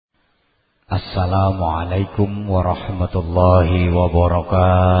Assalamualaikum warahmatullahi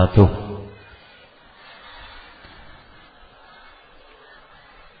wabarakatuh.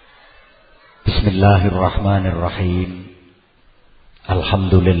 Bismillahirrahmanirrahim.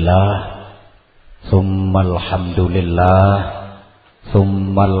 Alhamdulillah, tsummal hamdulillah,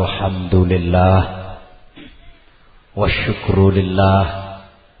 tsummal hamdulillah, wasyukru lillah,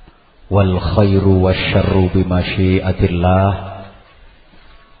 wal khairu wasyarru bimasyiatillah.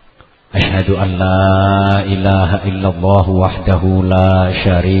 Asyhadu an la ilaha illallah wahdahu la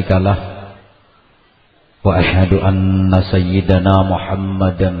syarika lah, wa asyhadu anna sayyidana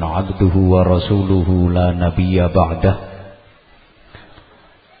Muhammadan abduhu wa rasuluhu la nabiyya ba'dah.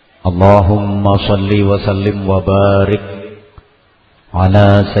 Allahumma salli wa sallim wa barik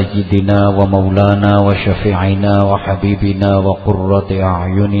ala sayyidina wa maulana wa syafi'ina wa habibina wa qurrati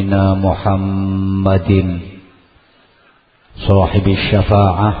a'yunina Muhammadin sahibi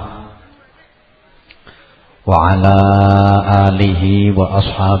syafa'ah wa ala alihi wa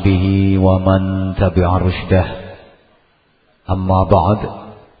ashabihi wa man tabi'a rusydah. Amma ba'd.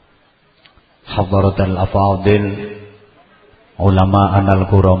 Hadratal afadil, ulama'an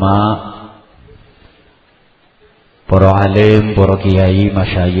al-kurama, para alim, para kiai,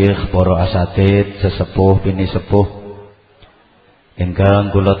 masyayikh, para asatid, sesepuh bini sepuh ingkang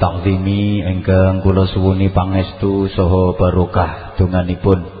kula takzimi, ingkang kula suwuni pangestu saha barokah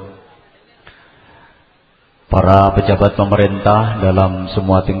donganipun. Para pejabat pemerintah dalam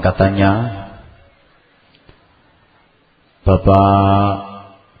semua tingkatannya, Bapak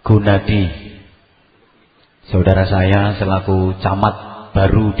Gunadi, saudara saya selaku camat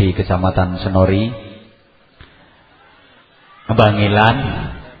baru di Kecamatan Senori, Bangilan,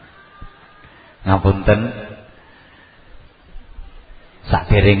 ngapunten,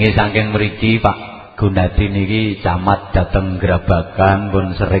 sakderenge saking mriki Pak Gunadi niki camat dateng Grabagan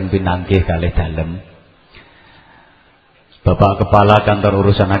pun sering pinanggih kalih dalem. Bapak Kepala Kantor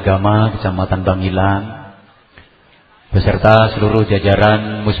Urusan Agama Kecamatan Bangilan beserta seluruh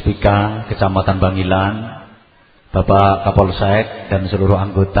jajaran Muspika Kecamatan Bangilan, Bapak Kapolsek dan seluruh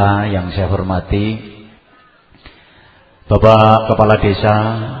anggota yang saya hormati, Bapak Kepala Desa,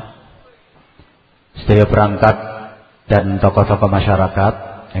 sedaya perangkat dan tokoh-tokoh masyarakat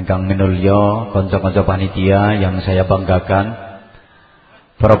ingkang minulya, kanca-kanca panitia yang saya banggakan,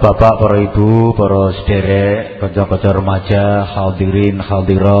 para bapak, para ibu, para sederek, kanca-kanca remaja, hadirin,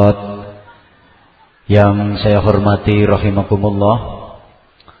 hadirat yang saya hormati rahimakumullah.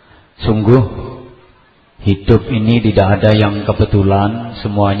 Sungguh hidup ini tidak ada yang kebetulan,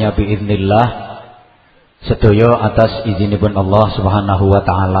 semuanya biiznillah, sedaya atas izinipun Allah Subhanahu wa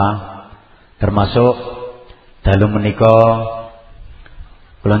taala. Termasuk dalu menika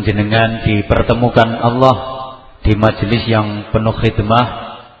kula jenengan dipertemukan Allah di majelis yang penuh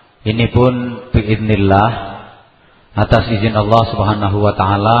khidmah. Ini pun biiznillah atas izin Allah Subhanahu wa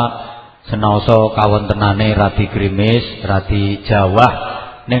taala, senaosa kawontenane radi grimis, radi jawah,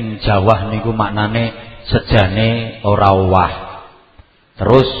 ning jawah niku maknane sejane ora owah.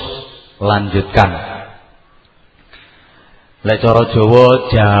 Terus lanjutkan. Lek cara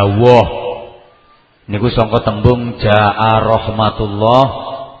Jawa jawah niku sangka tembung jaa rahmatullah,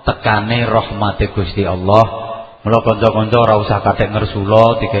 tekane rahmate Gusti Allah. Mula kanca-kanca ora usah kathek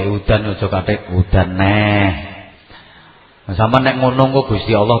ngersula dikai udan, aja kathek udan neh. Sampeyan nek ngono kok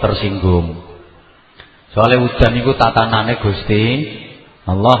Gusti Allah tersinggung. Soale udan iku tatanane Gusti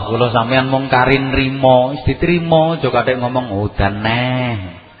Allah, kula sampeyan mung karin nrimo, wis ditrimo, aja kathek ngomong udan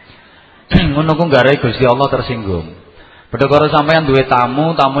neh. Ngono ku gare Gusti Allah tersinggung. Padha karo sampeyan duwe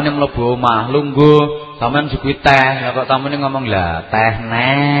tamu, tamune mlebu omah, lungguh, sampeyan jukuit teh, lah kok tamune ngomong lah teh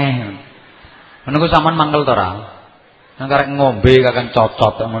neh. Menunggu sampean mangkel to ora? Nang karek ngombe kakek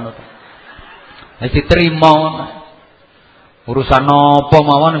cocot ngono. Wis diterima. Urusan apa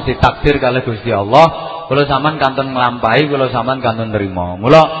mawon wis ditakdir kalih Gusti Allah. Kula sampean kantun nglampahi, kula sampean kantun nrimo.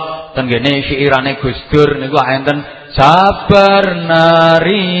 Mula ten kene syairane Gus Dur niku enten sabar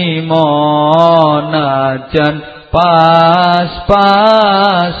narimo najan pas-pasan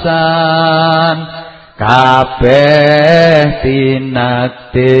kabeh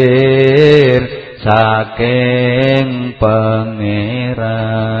tinakdir saking pangeran,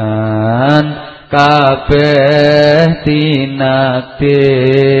 kabeh tinakdir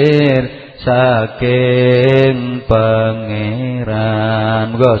saking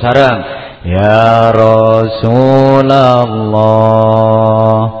pangeran. Muga sareng ya Rasulullah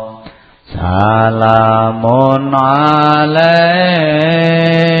salamun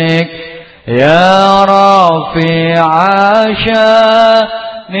alaik ya rafi'a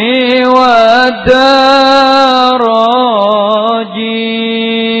sya'ni wa daraji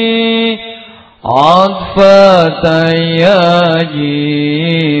عطفة يا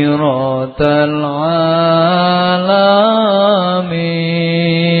جيرة العالم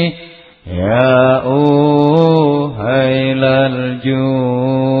يا أهيل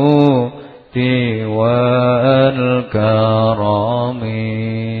الجود والكرم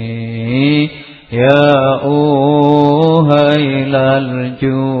يا أهيل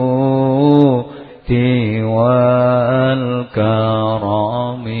الجود wal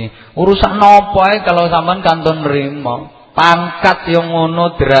karami. Urusan napa ae kalau sampean kantun nrimo. Pangkat yang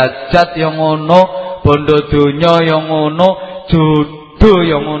ngono, derajat yang ngono, bondo donya yang ngono, jodoh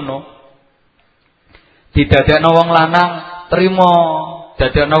yang ngono. Didadekno wong lanang trimo,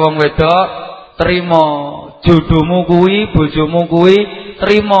 dadekno wong wedok trimo, jodohmu kuwi, bojomu kuwi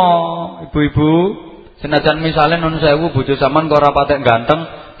trimo. Ibu-ibu, senajan misale nun sewu bojo sampean kok ora patek ganteng,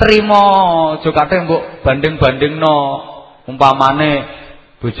 trimo, aja kate mbok banding-bandingno. Umpamane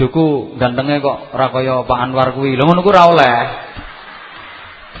bojoku gantenge kok ora kaya Pak Anwar kuwi. Lha ngono ku ora oleh.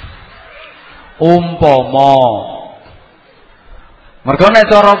 Umpama. Mergo nek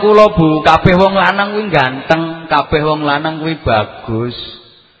cara kula Bu, kabeh wong lanang kuwi ganteng, kabeh wong lanang kuwi bagus.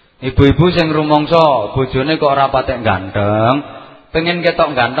 Ibu-ibu sing rumangsa bojone kok ora patek ganteng, pengen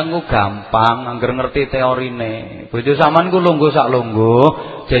ketok ganteng ku gampang, angger ngerti teorine. Bojo sampean ku lungguh sak lungguh,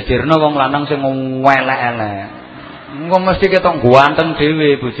 jejirno wong lanang sing elek-elek. Engko mesti ketok ganteng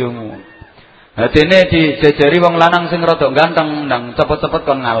dhewe bojomu. Lah dene dijejeri wong lanang sing rada ganteng, ndang cepet-cepet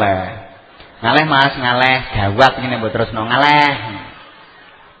kon ngaleh. Ngaleh Mas, ngaleh, gawat ngene mbok terusno ngaleh.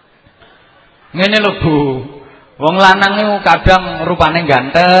 Ngene lho Bu. Wong lanang niku kadang rupane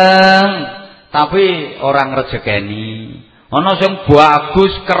ganteng, tapi orang rejekeni. Ana sing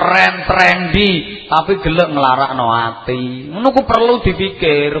bagus, keren, trendy, tapi gelek nglarakno ati. Ngono ku perlu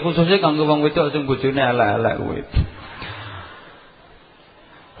dipikir, khususnya kanggo wong wedok sing bojone elek-elek kuwi.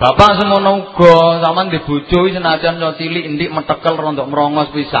 Bapak semono uga, sampean di bojo senajan yo cilik endik metekel rontok merongos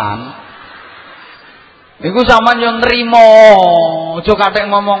pisan. Iku sampean yo nrimo, aja kathek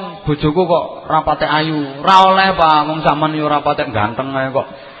ngomong bojoku kok ora patek ayu. Ora oleh, Pak, wong sampean yo ora patek ganteng ae kok.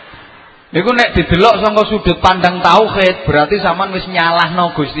 Niku nek didelok saka sudut pandang tauhid, berarti sampean wis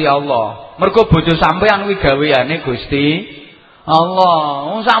nyalahno Gusti Allah. Mergo bojo sampean kuwi gaweane Gusti Allah.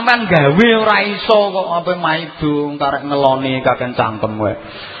 Wong sampean gawe ora iso kok ape maido karek ngeloni kakek cangkem wae.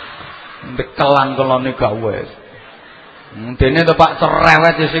 Dekelan kelone gak wis. Dene to Pak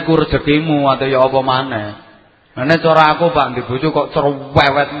cerewet wis iku rezekimu atau ya apa maneh. Nek cara aku Pak ndek bojo kok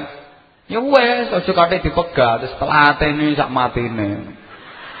cerewet. Ya wis aja kathek dipegat terus telatene sak matine.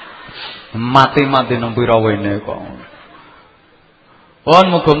 Mati-mati nang pira wene kok. Pun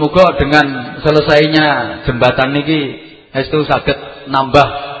muga-muga dengan selesainya jembatan niki estu saged nambah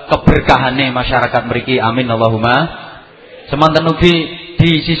keberkahane masyarakat mriki. Amin Allahumma. Semanten ugi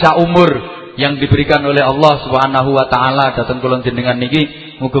di sisa umur yang diberikan oleh Allah Subhanahu wa taala dhateng kula jenengan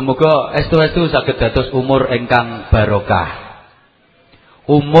niki muga-muga estu-estu saged dados umur ingkang barokah.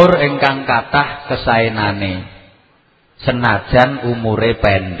 Umur ingkang kathah kesaenane. Senajan umure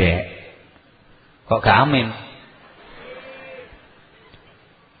pendek. Kok gak amin?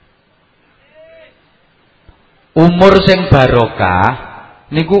 Umur sing barokah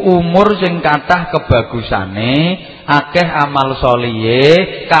niku umur sing kathah kebagusane, akeh amal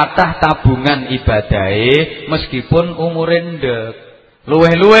sholihe, kathah tabungan ibadahe meskipun umure ndek.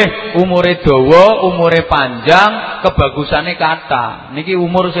 Luweh-luweh umure dawa, umure panjang, kebagusane kathah. Niki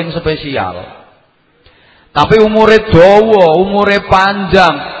umur sing spesial. Tapi umure dawa, umure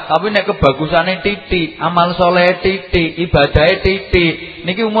panjang, tapi nek kebagusane titik, amal soleh titik, ibadahe titik,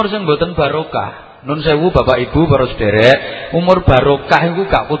 niki umur sing mboten barokah. Nun sewu Bapak Ibu para sederek, umur barokah iku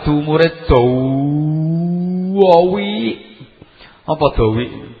gak kudu umure dawa wi. Apa dawi?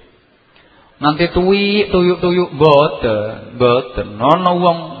 Nanti tuwik, tuyuk-tuyuk mboten. Ana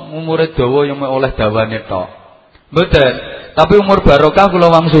wong umure dawa yang oleh dawane tok. Mboten. Tapi umur barokah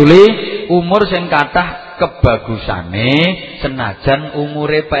kula wangsuli umur sing kathah kebagusane senajan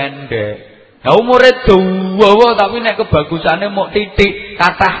umure pendek. Nah umure dawa tapi nek kebagusane mok titik,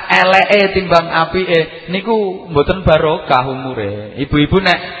 kathah eleke timbang apike, niku mboten barokah umure. Ibu-ibu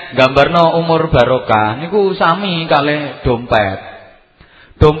nek gambarno umur barokah niku sami kalih dompet.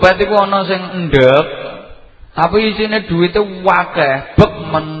 Dompet iku ana sing endhep tapi isine duwite akeh, bek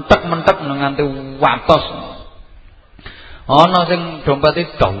mentek-mentek nganti watos. Ana sing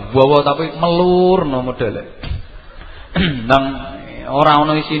dompete dawa tapi melur no modele. Nang ora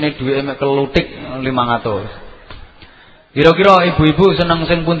ana isine dhuwite mek kelutik 500. Kira-kira ibu-ibu seneng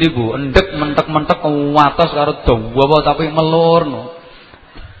sing pundi Bu? Endek mentek-mentek watos karo dawa tapi melur no.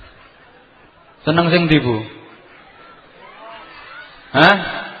 Seneng sing ndi Bu? Hah?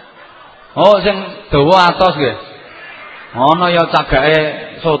 Oh, sing dawa atos nggih. Ana ya cagake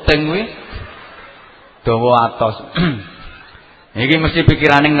syuting kuwi. Dawa atos. Iki mesti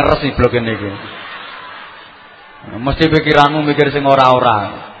pikirane ngeres nih blok ini iki. Mesti pikiranmu mikir sing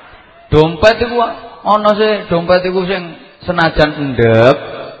ora-ora. Dompet iku ana sih, dompet iku sing senajan endhep,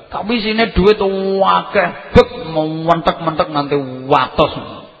 tapi isine dhuwit akeh, bek mentek-mentek nganti watos.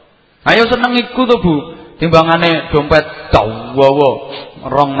 Ayo seneng iku to, Bu. Timbangane dompet dawa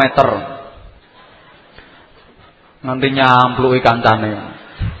 2 meter. Nganti nyampluki kancane.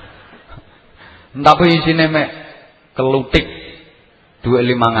 Tapi isine mek kelutik dhuwit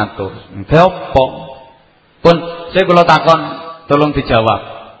 500. Nggih apa? Pun saya kula takon tolong dijawab.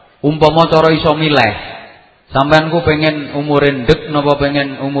 Umpama cara iso milih, sampean ku pengen umure ndek napa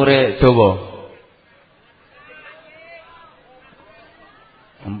pengen umure dawa?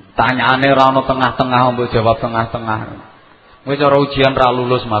 Tanyaane ora ana tengah-tengah mbok jawab tengah-tengah. Kowe cara ujian ra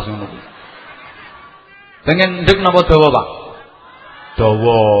lulus Mas ngono. Pengen ndek napa dawa, Pak?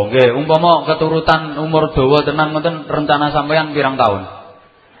 Dawa. Nggih, umpama keturutan umur dawa tenan ngoten rencana sampean pirang tahun?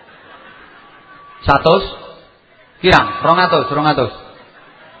 100? Pirang? 200.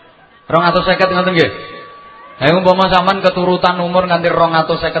 250 ngoten nggih. Ha umpama sampean keturutan umur nganti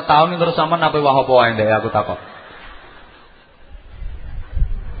 250 tahun terus sampean ape wah apa wae ndek aku takok.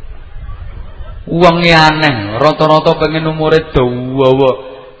 Wong aneh, rata-rata pengen umure dawa.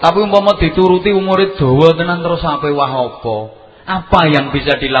 Tapi umpama dituruti umure dawa tenan terus ape wah apa? Apa yang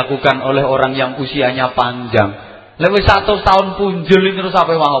bisa dilakukan oleh orang yang usianya panjang? Lha wis 100 tahun punjul terus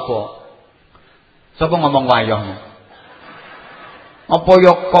ape wah apa? Sapa ngomong wayah? Apa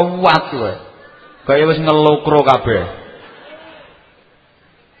ya kuat kowe? Kaya wis ngelokro kabeh.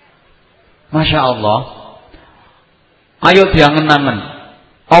 Masya Allah. Ayo diangen-angen.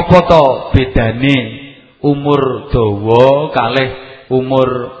 Apa to bedane umur dawa kalih umur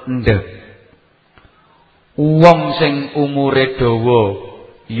endhek? Wong sing umure dawa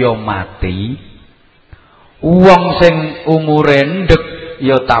ya mati. Wong sing umure endhek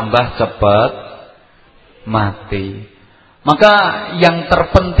ya tambah cepet mati. Maka yang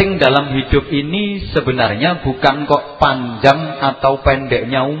terpenting dalam hidup ini sebenarnya bukan kok panjang atau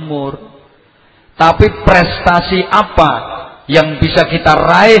pendeknya umur, tapi prestasi apa yang bisa kita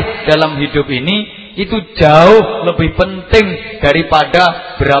raih dalam hidup ini itu jauh lebih penting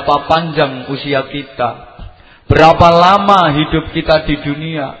daripada berapa panjang usia kita, berapa lama hidup kita di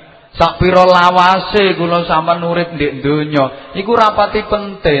dunia. Sakpira lawase kula sampean urip ndek donya iku rapati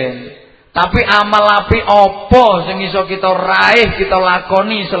penting. Tapi amal api apa sing iso kita raih, kita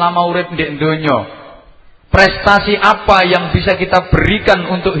lakoni selama urip ndek donya? Prestasi apa yang bisa kita berikan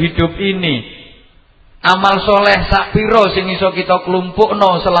untuk hidup ini? Amal soleh sak pira sing iso kita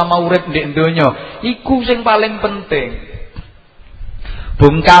klumpukno selama urip ndek donya? Iku sing paling penting.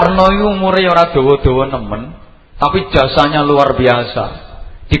 Bung Karno iku umure ora dawa-dawa nemen, tapi jasanya luar biasa.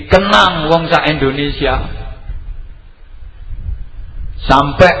 Dikenang wong sak Indonesia.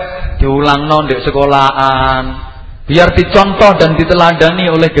 Sampai diulangno ndek sekolahan, biar dicontoh dan diteladani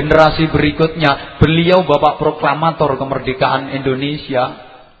oleh generasi berikutnya. Beliau bapak proklamator kemerdekaan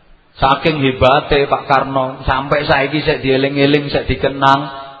Indonesia. Saking hebate Pak Karno, sampai saiki sik dieling-eling, sik dikenang,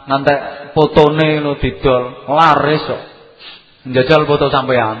 nganti fotone lo didol laris kok. Njajal foto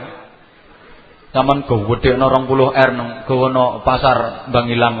sampean. Sampeyan gedhekno 20R nang gowono pasar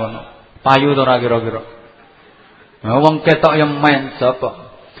Bangilan ngono. Payu to ora kira-kira. Nah, wong ketok yang main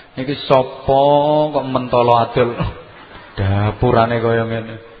sapa? Iki sapa kok mentolo adol dapurane kaya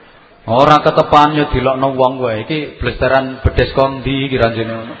ngene. Ora ketepan yo dilokno wong kowe. Iki blesteran bedes kondi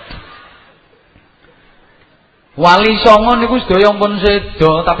kiranjene ngono. Wali Songo niku sedaya pun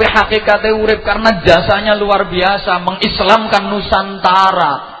sedo, tapi hakikate urip karena jasanya luar biasa mengislamkan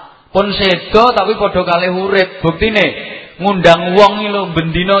Nusantara. Pun sedo tapi padha kalih urip. Buktine ngundang wong iki lho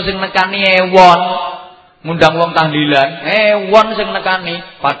bendina sing nekani ewon. Ngundang wong tahlilan, ewon sing nekani,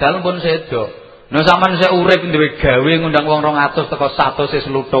 padahal pun sedo. Nah sampean sik urip duwe gawe ngundang wong 200 teko 100 wis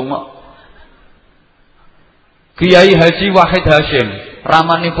lutung kok. Kiai Haji Wahid Hasyim,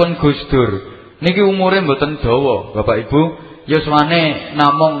 ramanipun Gus Dur. Niki umure mboten dawa, Bapak Ibu, yuswane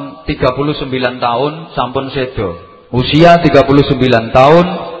namung 39 tahun sampun sedo. Usia 39 tahun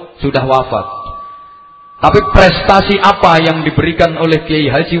sudah wafat. Tapi prestasi apa yang diberikan oleh Kiai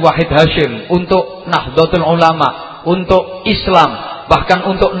Haji Wahid Hasyim untuk Nahdlatul Ulama, untuk Islam, bahkan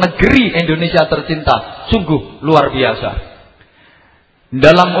untuk negeri Indonesia tercinta, sungguh luar biasa.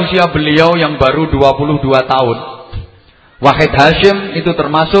 Dalam usia beliau yang baru 22 tahun, Wahid Hasyim itu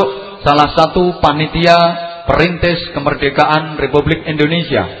termasuk salah satu panitia perintis kemerdekaan Republik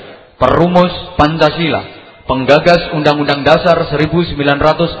Indonesia, perumus Pancasila, penggagas Undang-Undang Dasar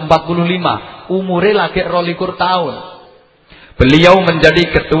 1945, umure lagi 22 tahun. Beliau menjadi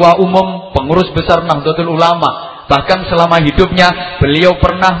ketua umum pengurus besar Nahdlatul Ulama. Bahkan selama hidupnya beliau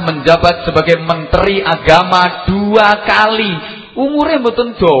pernah menjabat sebagai Menteri Agama 2 kali. Umurnya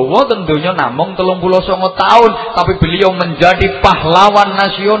mboten dawa tentunya namung 39 tahun, tapi beliau menjadi pahlawan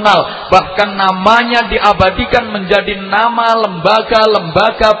nasional. Bahkan namanya diabadikan menjadi nama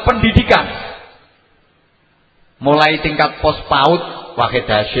lembaga-lembaga pendidikan. Mulai tingkat pos PAUD Wahid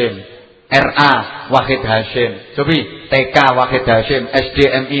Hasyim, RA Wahid Hasyim, cobi TK Wahid Hasyim,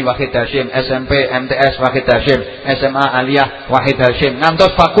 SDMI Wahid Hasyim, SMP MTS Wahid Hasyim, SMA Aliyah Wahid Hasyim,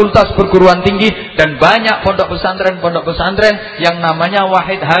 ngantos fakultas perguruan tinggi dan banyak pondok pesantren yang namanya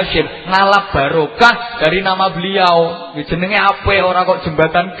Wahid Hasyim. Ngalap barokah dari nama beliau. Jenenge apa ora kok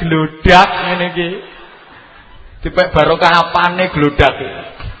jembatan Glodak ngene iki. Dipek barokah apane Glodak.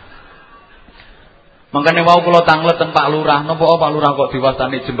 Makanya mau kula tangleten Pak Lurah, napa Pak Lurah kok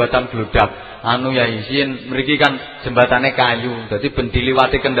diwastani jembatan Glodak? Anu ya isin, mriki kan jembatane kayu. Dadi ben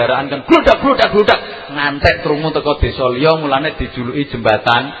diliwati kendaraan kan glodak. Ngantek krungu teko desa liya mulane dijuluki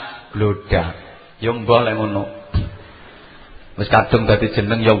jembatan Glodak. Ya mbah lek ngono. Wis kadung dadi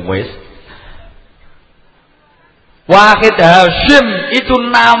jeneng ya wis. Wahid Hasyim itu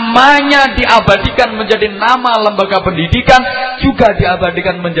namanya diabadikan menjadi nama lembaga pendidikan, juga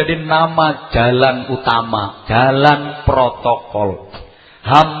diabadikan menjadi nama jalan utama, jalan protokol.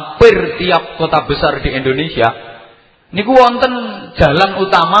 Hampir tiap kota besar di Indonesia niku wonten jalan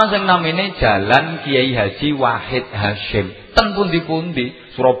utama sing namine Jalan Kiai Haji Wahid Hasyim. Ten pundi-pundi,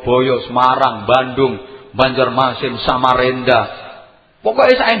 Surabaya, Semarang, Bandung, Banjarmasin, Samarinda.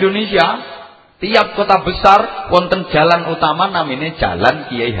 Pokoknya sa Indonesia tiap kota besar wonten jalan utama namine Jalan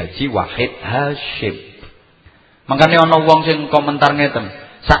Kiai Haji Wahid Hasyim. Makane ana wong sing komentar ngeten,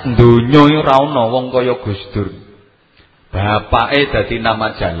 sak donya ora ana wong kaya Gus Dur. Bapake dadi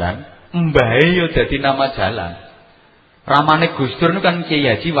nama jalan, mbahe yo dadi nama jalan. Ramane Gus Dur niku kan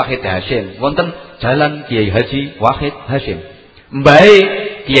Kiai Haji Wahid Hasyim, wonten Jalan Kiai Haji Wahid Hasyim. Mbahe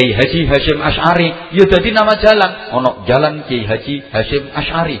Kiai Haji Hasyim Asy'ari yo dadi nama jalan, ana Jalan Kiai Haji Hasyim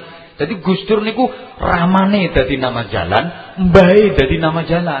Asy'ari. Jadi Gus Dur niku ramane dadi nama jalan, mbahe dadi nama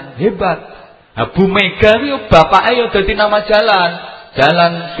jalan. Hebat. Nah, Bu Mega yo bapake yo dadi nama jalan.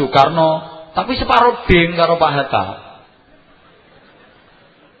 Jalan Soekarno, tapi separo ding karo Pak Hatta.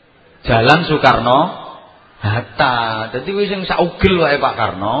 Jalan Soekarno Hatta. Dadi wis sing saugel wae Pak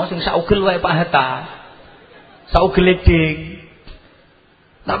Karno, sing saugel wae Pak Hatta. Saugel ding.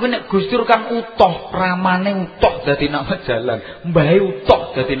 Tapi nek Gus Dur kan utuh, ramane utuh dadi nama jalan, mbahe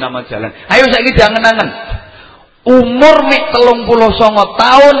utuh dadi nama jalan. Ayo saiki diangen-angen. Umur mek 39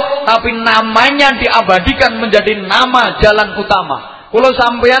 tahun tapi namanya diabadikan menjadi nama jalan utama. Kula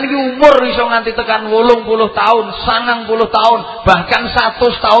sampeyan iki umur iso nganti tekan 80 tahun, 90 tahun, bahkan 100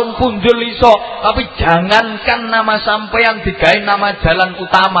 tahun punjul iso. Tapi jangankan nama sampeyan digawe nama jalan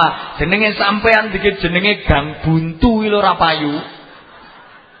utama. Jenenge sampeyan dikit jenenge Gang Buntu lho ora payu.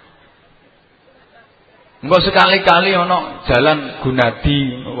 Engko sekali-kali ana Jalan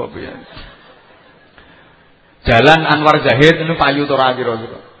Gunadi apa piye. Jalan Anwar Zahid niku payu to ora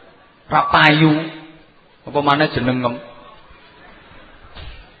kira-kira. Ora payu. Apa maneh jenengem.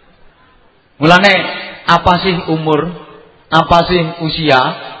 Mulane apa sih umur? Apa sih usia?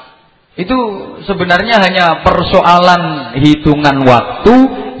 Itu sebenarnya hanya persoalan hitungan waktu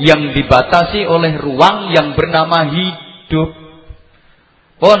yang dibatasi oleh ruang yang bernama hidup.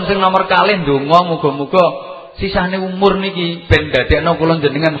 Pun sing nomor kalih ndonga muga-muga sisane umur niki ben dadekno kula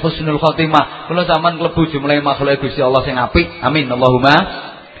jenengan husnul khotimah. Kula sampean klebu jumlah makhluk Gusti Allah sing apik. Amin Allahumma.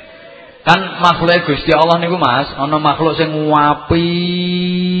 Kan makhluk Gusti Allah niku Mas, ana makhluk sing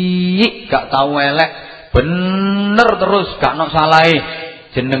apik, gak tau elek, bener terus gak ono salahe.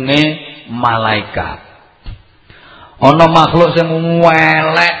 Jenenge malaikat. Ana makhluk sing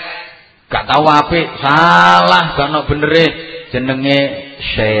elek, gak tau apik, salah gak ono benere, jenenge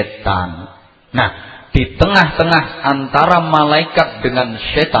setan. Nah, di tengah-tengah antara malaikat dengan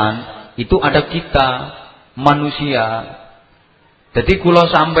setan itu ada kita, manusia. Jadi kula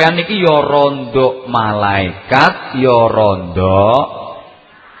sampean iki ya rondo malaikat, ya rondo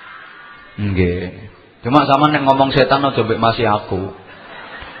nggih. Cuma sama nek ngomong setan aja mbek masih aku.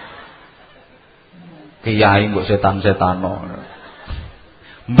 Kiai mbok setan-setano.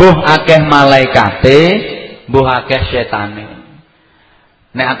 Mbuh akeh malaikate, mbuh akeh setane.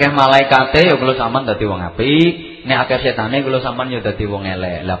 Nek akeh malaikate ya kula sampean dadi wong apik, nek akeh setane kula sampean ya dadi wong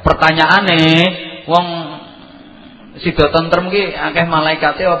elek. Lah pertanyaane, wong sida tentrem ki akeh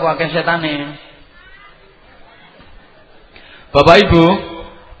malaikate apa akeh setane? Bapak Ibu,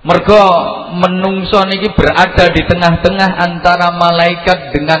 Mergo menungso niki berada di tengah-tengah antara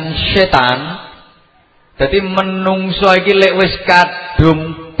malaikat dengan setan. Jadi menungso iki lek wis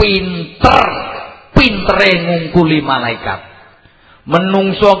kadung pintere ngungkuli malaikat.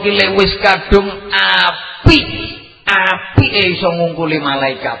 Menungso iki lek wis kadung apike iso ngungkuli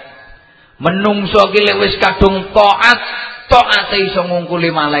malaikat. Menungso iki lek wis kadung taate iso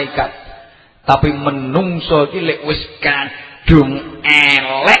ngungkuli malaikat. Tapi menungso iki lek wis kadung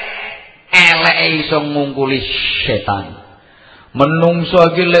elek iso ngungkuli setan.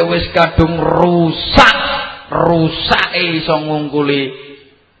 Menungso iki lek wis kadung rusak iso ngungkuli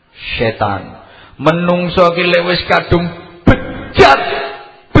setan. Menungso iki lek wis kadung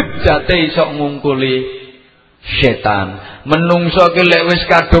bejate iso ngungkuli setan. Menungso iki lek wis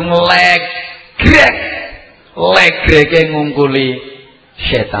kadung legreke ngungkuli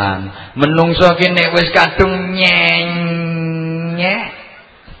setan. Menungso iki nek wis kadung nyenyek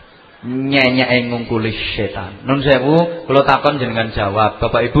ngungkuli setan. Nun sewu, kula takon jenengan jawab.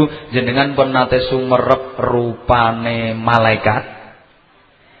 Bapak Ibu, jenengan pun nate sumerep rupane malaikat?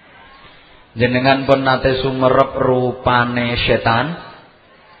 Jenengan pun nate sumerep rupane setan?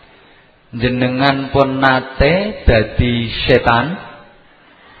 Jenengan pun nate dadi setan?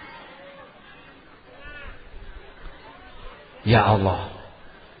 Ya Allah.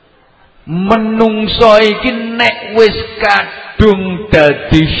 Menungso iki nek wis kadung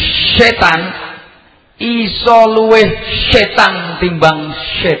dadi setan, iso luwih setan timbang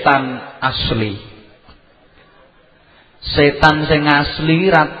setan asli. Setan sing asli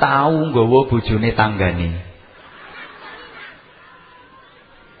ra tau nggawa bojone tanggane.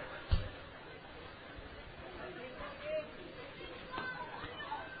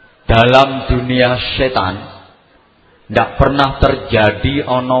 Dalam dunia setan ndak pernah terjadi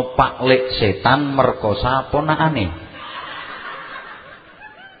ono paklik setan merkosa ponakane.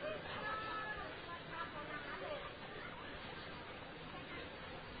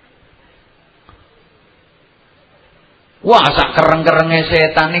 Wah, sak kereng-kerenge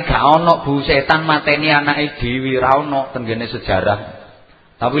setan iki gak ono bu setan mateni anake dhewe, ra ono tenggene sejarah.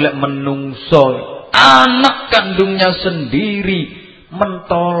 Tapi lek menungso anak kandungnya sendiri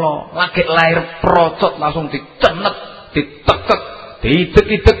mentolo, lagi lahir procot langsung dicenet, ditekek,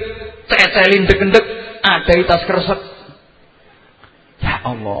 diidek-idek, cecelin dek-dek, ada tas kresek. Ya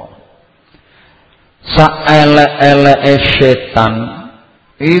Allah. Saelek-eleke setan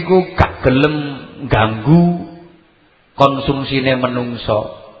iku gak gelem ganggu konsumsine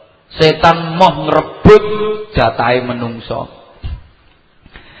menungso. Setan moh ngrebut jatahe menungso.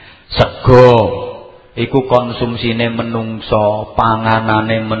 Sego iku konsumsine menungso,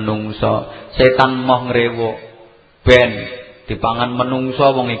 panganane menungso. Setan moh ngrewuk ben dipangan menungso,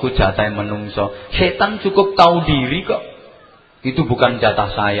 wong iku jatahe menungso. Setan cukup tahu diri kok. Itu bukan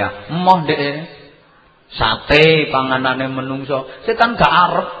jatah saya. Moh dek sate panganane menungso. Setan gak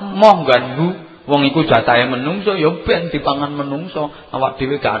arep moh ganggu. Wong iku jatahe menungso ya ben dipangan menungso, awak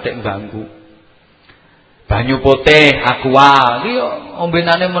dhewe gak atek ganggu. Banyu putih aqua iki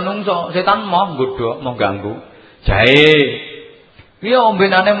ombenane menungso, setan moh nggodhok, moh ganggu. Jahe iki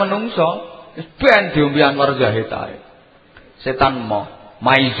ombenane menungso, wis ben diombe Anwar Zahid ae. Setan moh.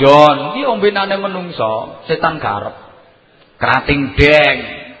 Maizon iki ombenane menungso, setan garep. Krating deng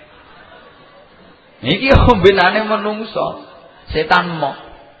iki ombenane menungso, setan moh.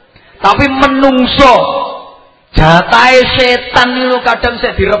 Tapi menungso jatahe setan itu kadang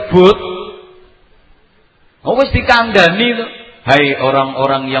saya direbut. Oh wis dikandani itu. Hai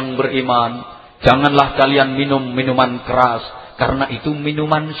orang-orang yang beriman, janganlah kalian minum minuman keras karena itu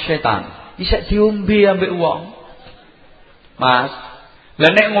minuman setan. Bisa diombe ambek wong. Mas,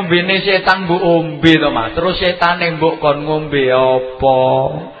 lah nek ngombene setan mbok ombe to Mas, terus setane mbok kon ngombe apa?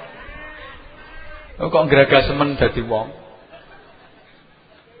 Kok ngragas semen dadi wong.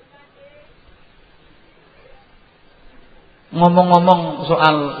 Ngomong-ngomong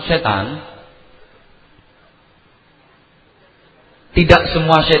soal setan, tidak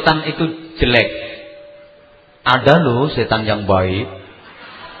semua setan itu jelek. Ada loh setan yang baik.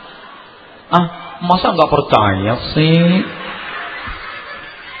 Ah, masa nggak percaya sih?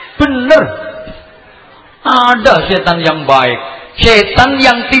 Bener. Ada setan yang baik. Setan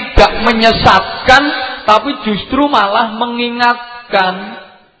yang tidak menyesatkan, tapi justru malah mengingatkan.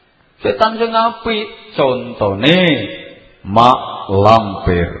 Setan sing apik, contone mak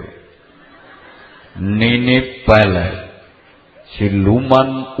lampir, nini pelet,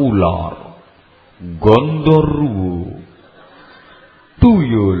 siluman ular, gondoruo,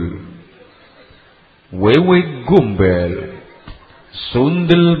 tuyul, wewe gombel,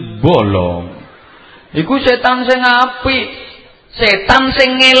 sundel bolong. Iku setan sing apik. Setan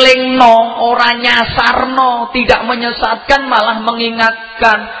sing ngelingno, ora nyasarno, tidak menyesatkan malah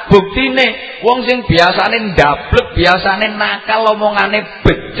mengingatkan. Buktine wong sing biasane ndablek, biasane nakal, omongane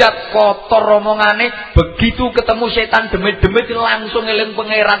bejat, kotor omongane, begitu ketemu setan demit-demit langsung eling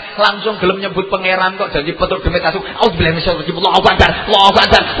pangeran, langsung gelem nyebut pangeran kok janji petuk demit langsung auzubillahi minasyaitonir rajim, Allahu akbar, Allahu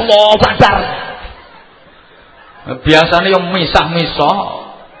akbar, Allahu akbar. Biasane yo misah-misah.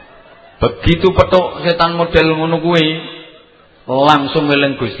 Begitu petuk setan model ngono kuwi langsung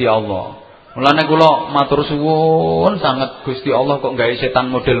eling Gusti Allah. Mulane kula matur suwun sanget Gusti Allah kok gawe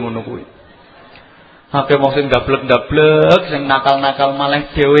setan model ngono kuwi. Akeh wong sing dablek-dablek, sing nakal-nakal malah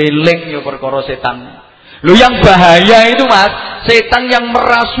dhewe eling ya perkara setan. Loh yang bahaya itu Mas, setan yang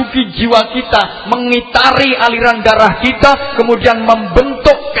merasuki jiwa kita, mengitari aliran darah kita, kemudian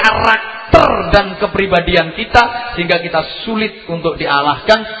membentuk karakter dan kepribadian kita sehingga kita sulit untuk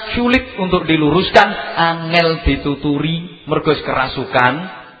dialahkan, sulit untuk diluruskan, angel dituturi mergo kerasukan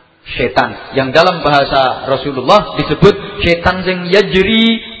setan yang dalam bahasa Rasulullah disebut setan sing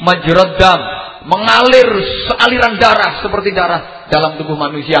yajri majrad dam, mengalir sealiran darah seperti darah dalam tubuh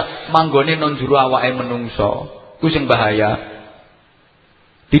manusia, manggone nang jero awake menungso. Ku sing bahaya.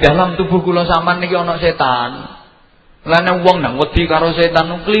 Di dalam tubuh kula sampean niki ana setan. Lane wong nang wedi karo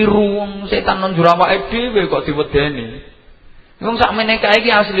setan kliru, wong setan nang jero awake dhewe kok diwedeni. Wong sakmene kae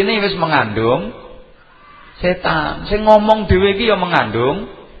iki asline wis mengandung setan. Sing ngomong dhewe iki ya mengandung.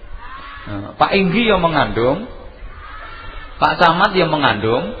 Pak Inggi ya mengandung. Pak Camat ya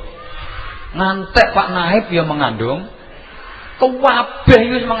mengandung. Ngantek Pak Naib ya mengandung. Kabeh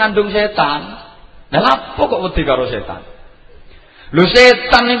wis mengandung setan. Lah apa kok wedi karo setan? Lho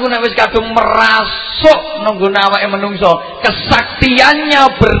setan niku nek wis kadung merasuk nang nggone awake menungso,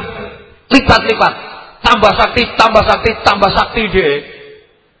 kesaktiannya berlipat-lipat. Tambah sakti, tambah sakti, tambah sakti dhewe.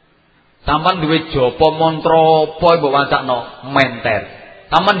 Sampeyan duwe japa mantra apa mbok wacakno menter.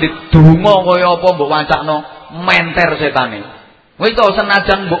 Sampeyan ndedonga kaya apa mbok wacakno menter setane. Wis to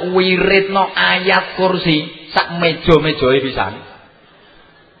senajan mbok wiridno ayat kursi sak meja-mejae pisan.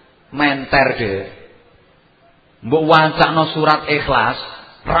 Menter dhewe. Mbok wacakno surat Ikhlas,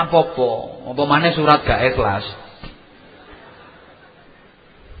 rapopo, apa maneh surat gak ikhlas.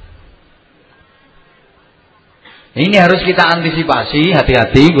 Ini harus kita antisipasi,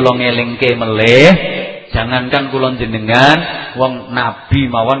 hati-hati kula ngelingke melih. Jangankan kula jenengan, wong nabi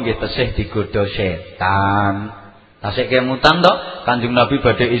mawon nggih tesih digodha setan. Tasik kemutan tok, Kanjeng Nabi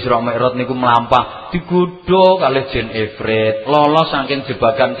badhe Isra Mi'raj niku mlampah digodha kalih jin Ifrit. Lolos saking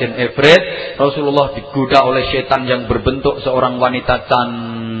jebakan jin Ifrit, Rasulullah digoda oleh setan yang berbentuk seorang wanita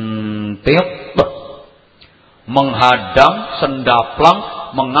cantik, menghadang, sendaplang,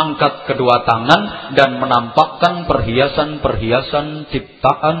 mengangkat kedua tangan dan menampakkan perhiasan-perhiasan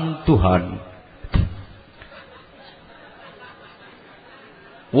ciptaan Tuhan.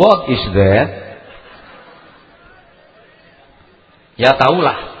 What is that? Ya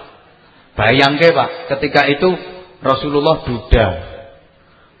tahulah. Bayangke Pak, ketika itu Rasulullah duda.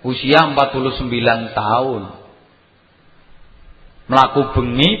 Usia 49 tahun. Mlaku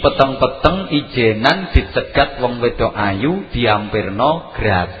bengi peteng-peteng ijenan dicegat wong wedok ayu diampirno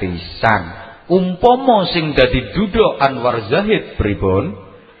gratisan. Umpama sing dadi duda Anwar Zahid pripun?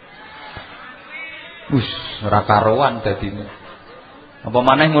 Ora karuan dadine. Apa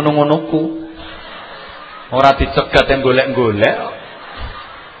maneh ngono-ngonoku. Ora dicegat yang golek-golek.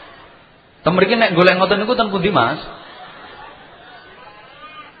 Temriki nek golek ngoten niku ten pundi Mas?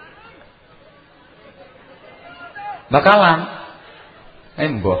 Bakalan.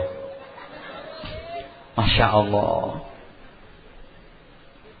 Mbah. Masya Allah.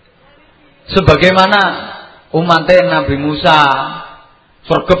 Sebagaimana umatnya Nabi Musa,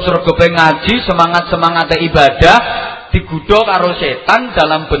 sergep-sergepe ngaji, semangat-semangate ibadah, digodha karo setan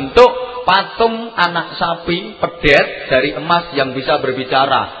dalam bentuk patung anak sapi pedet dari emas yang bisa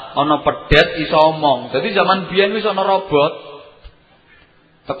berbicara. Ana pedet iso omong. Jadi zaman biyen wis ana robot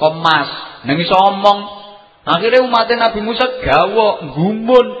teko emas, nang iso omong. Akhirnya umatnya Nabi Musa gawok,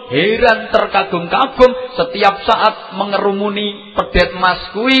 gumun, heran, terkagum-kagum setiap saat mengerumuni pedet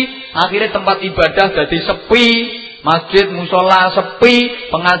emas kuwi. Akhirnya tempat ibadah jadi sepi, masjid musola sepi,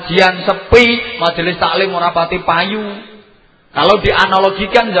 pengajian sepi, majelis taklim ora pati payu. Kalau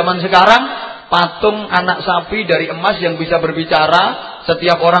dianalogikan zaman sekarang, patung anak sapi dari emas yang bisa berbicara,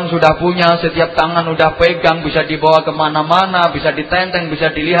 setiap orang sudah punya, setiap tangan sudah pegang, bisa dibawa kemana-mana, bisa ditenteng,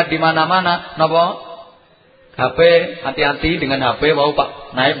 bisa dilihat di mana-mana. Napa? HP, hati-hati dengan HP. Wau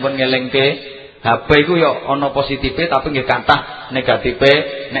Pak Naib pun ngelingke, HP itu ya ono positifnya tapi nggih kathah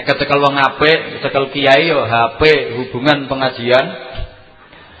negatifnya. Nek kecekel wong apik, kecekel kiai ya HP hubungan pengajian.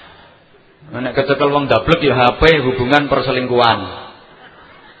 Nek kecekel wong dablek ya HP hubungan perselingkuhan.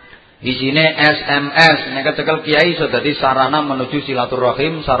 Isine SMS, nek kecekel kiai iso dadi sarana menuju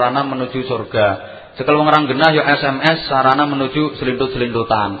silaturahim, sarana menuju surga. Cekel wong orang genah ya SMS, sarana menuju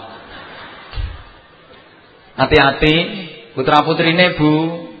selintut-selintutan. Hati-hati, putra-putrine Bu,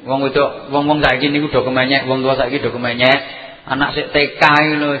 wong wedok, wong saiki niku do kemenyek, wong tua saiki do kemenyek. Anak sik TK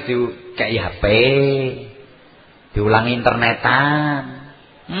iki lho dikei HP. Diulangi internetan.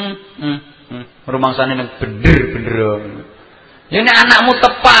 Rumangsane nang bener-bener. Ya nek anakmu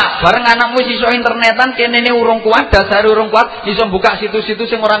tepak, bareng anakmu iso internetan kene urung kuat, dasar urung kuat, iso buka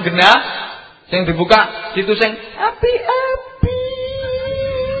situs-situs sing orang genah, sing dibuka situs sing api-api.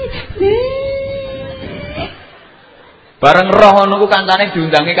 Bareng roh ngono ku kancane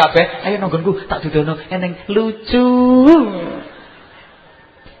diundangi kabeh, ayo nonggonku tak dudono eneng lucu.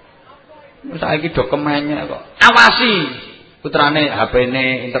 Saiki do kemenyek kok. Awasi putrane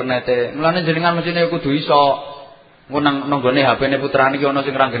HP-ne, internete. Mulane jenengan mesine kudu iso. Engko nang nonggone HP-ne putrane iki ana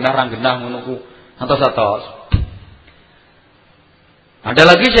sing ra genah ngono ku. Atos-atos. Ada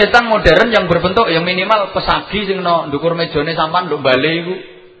lagi setan modern yang berbentuk yang minimal pesagi sing no ndukur mejane sampean nduk bale iku.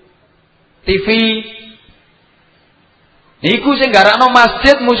 TV. Iku sing garakno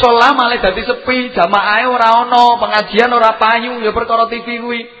masjid musala malah dadi sepi, jamaahe ora ana, pengajian ora payu ya perkara TV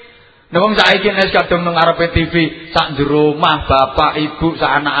kuwi. Nek wong saiki nek kadung nang ngarepe TV, sak jero omah bapak ibu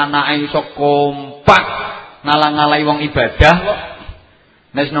sak anak-anake iso kompak ngalang-alangi wong ibadah kok.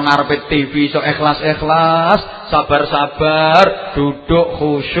 Nek nang ngarepe TV iso ikhlas-ikhlas, sabar-sabar, duduk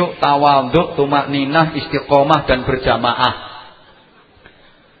khusyuk, tawadhu, tumakninah, istiqomah dan berjamaah.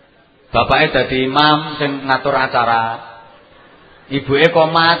 Bapake dadi imam sing ngatur acara. Ibuke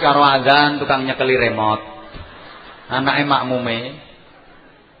komat karo azan tukang nyekeli remote. Anake makmume.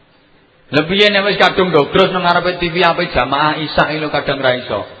 Lebih nek wis kadung ndogros nang ngarepe TV ape jamaah isya lho kadang ra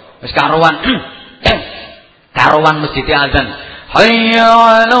iso. Wis karuan. Karuan masjid azan. Hayya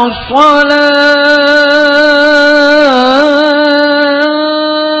 'alas shalah.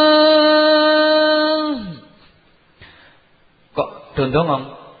 Kok dondongong?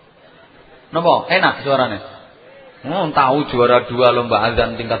 Napa? Enak suarane? Tahu juara 2 lomba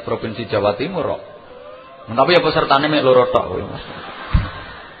azan tingkat provinsi Jawa Timur kok. Tapi ya pesertane mek loro tok kowe.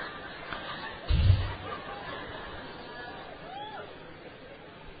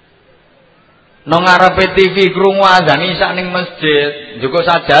 Nang ngarepe TV krungu azan isak ning masjid, njugo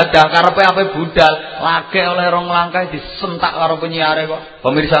sajadah karepe ape budal, lagi oleh rong langkah disentak karo penyiare kok.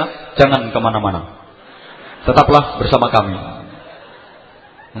 Pemirsa, jangan kemana-mana. Tetaplah bersama kami.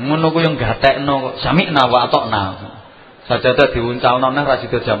 Ngono ku yang gatekno kok, sami'na wa ata'na. Sajadah diuncalno neh ra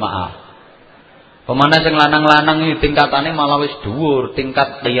sida jamaah. Pemane sing lanang-lanang iki tingkatane malah wis dhuwur,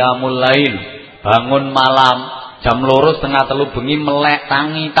 tingkat qiyamul lail, bangun malam. Jam 2:30 bengi melek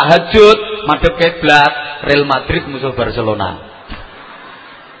tangi tahajud madhep kiblat Real Madrid musuh Barcelona.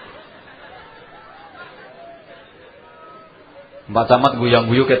 Mbak Camat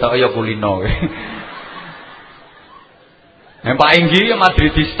guyang-guyu ketok ya kulino. Yang paling gini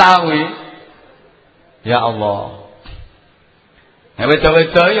Madridista kuwi. Ya Allah.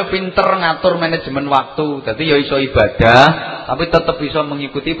 Wedo-wedo ya pinter ngatur manajemen waktu. Dadi ya iso ibadah tapi tetap bisa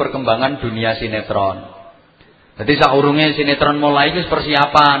mengikuti perkembangan dunia sinetron. Jadi saurunge sinetron mulai wis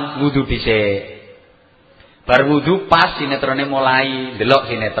persiapan wudu dhisik. Bar wudu pas sinetronnya mulai, delok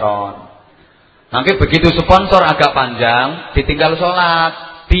sinetron. Nanti begitu sponsor agak panjang, ditinggal sholat,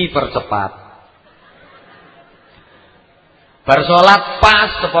 dipercepat. Bar sholat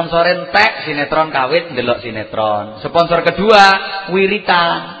pas sponsor entek, sinetron kawit, delok sinetron. Sponsor kedua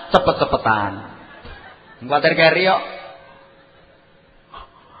wiritan, cepet-cepetan. Kuwatir keri kok.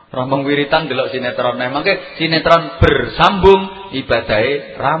 Rombong wiritan delok sinetron. Mangke sinetron bersambung,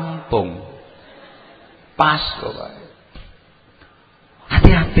 ibadahe rampung. Pas kok.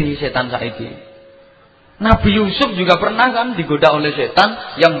 Hati-hati setan saiki. Nabi Yusuf juga pernah kan digoda oleh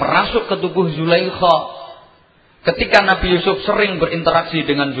setan yang merasuk ke tubuh Zulaikha. Ketika Nabi Yusuf sering berinteraksi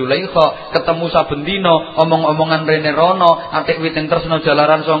dengan Zulaikha, ketemu saben dina, omong-omongan rene rono, atik witing tresno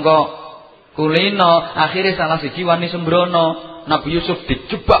jalaran sangka kulino, akhirnya salah siji wani sembrono. Nabi Yusuf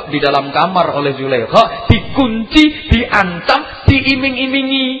dijebak di dalam kamar oleh Zulaikha, dikunci, diancam,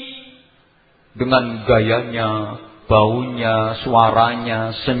 diiming-imingi. Dengan gayanya, baunya, suaranya,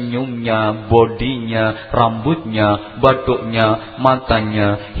 senyumnya, bodinya, rambutnya, batuknya,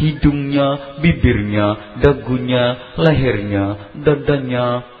 matanya, hidungnya, bibirnya, dagunya, lehernya,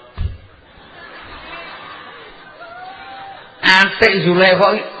 dadanya. Atik Zulaikha,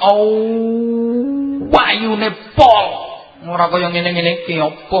 wayune pol. Ora kaya ngene-ngene iki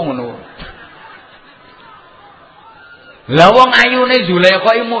apa ngono. Lah wong ayune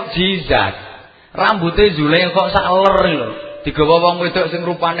Zulaikha iki mukjizat. Rambuté Zulaikha sak ler lho. Digawa wong wedok sing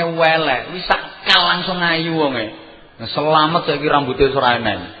rupane welek, wis sakal langsung ayu wonge. Selamat saiki rambuté ora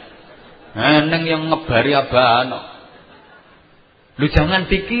eneng. Eneng yang ngebari aban. Lu jangan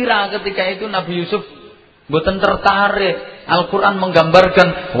dikira ketika itu Nabi Yusuf mboten tertarik. Al-Qur'an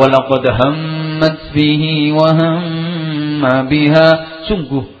menggambarkan walaqad hammat bihi wa hamma biha.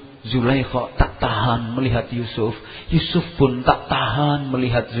 Sungguh Zulaikha tak tahan melihat Yusuf. Yusuf pun tak tahan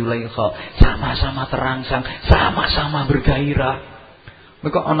melihat Zulaikha. Sama-sama terangsang, sama-sama bergairah.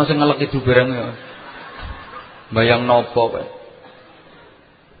 Kok ana sing ngelek itu bareng ya. Bayang nopo Pak.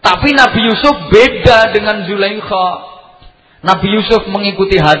 Tapi Nabi Yusuf beda dengan Zulaikha. Nabi Yusuf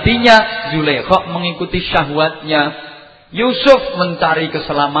mengikuti hatinya, Zulaikha mengikuti syahwatnya. Yusuf mencari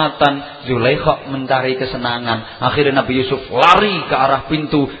keselamatan, Zulaikha mencari kesenangan. Akhirnya Nabi Yusuf lari ke arah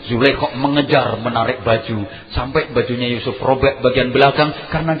pintu, Zulaikha mengejar menarik baju. Sampai bajunya Yusuf robek bagian belakang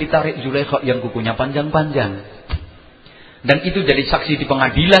karena ditarik Zulaikha yang kukunya panjang-panjang. Dan itu jadi saksi di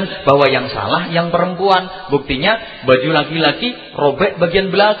pengadilan bahwa yang salah yang perempuan. Buktinya baju laki-laki robek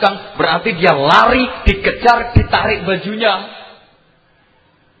bagian belakang. Berarti dia lari, dikejar, ditarik bajunya.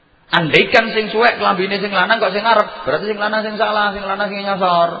 Andaikan sing suwek klambine sing lanang kok sing ngarep, berarti sing lanang sing salah, sing lanang sing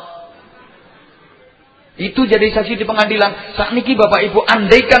nyasar. Itu jadi saksi di pengadilan. Sakniki Bapak Ibu,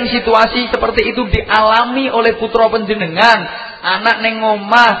 andaikan situasi seperti itu dialami oleh putra panjenengan, anak ning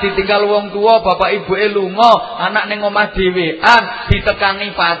omah ditinggal wong tua, bapak ibuke lunga, anak ning omah dhewean,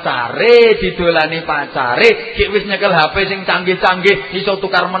 ditekani pacare, didolani pacare, ki wis nyekel HP sing canggih-canggih, iso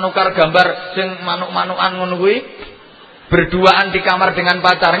tukar-menukar gambar sing manuk-manukan ngono kuwi. Berduaan di kamar dengan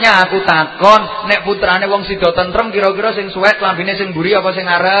pacarnya, aku takon, nek putrane wong sida tentrem kira-kira sing suwek klambine sing mburi apa sing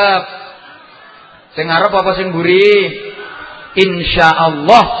ngarep? Sing ngarep apa sing mburi?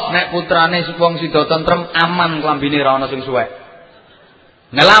 Insyaallah nek putrane wong sida tentrem aman klambine ra ana sing suwek.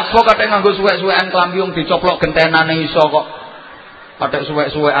 Nelapo kathek nganggo suwek-suwekan klambi wong dicoplok gentenane iso kok. Kathek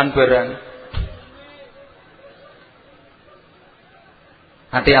suwek-suwekan barang.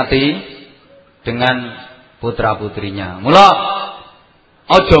 Hati-hati dengan putra-putrinya. Mula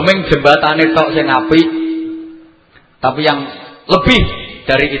aja mung jembatane tok sing apik, tapi yang lebih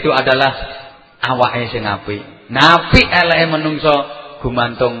dari itu adalah awake sing apik. Napi eleke menungso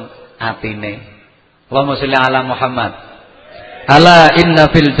gumantung atine. Allahumma sholli ala Muhammad. Ala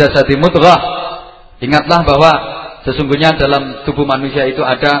inna fil jasadi mudghah. Ingatlah bahwa sesungguhnya dalam tubuh manusia itu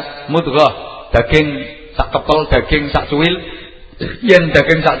ada mudghah, daging sak kepel, daging sak cuwil. Yen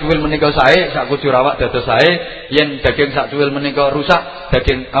daging sak cuwil menika sae, sak kujur awak dados sae. Yen daging sak cuwil menika rusak,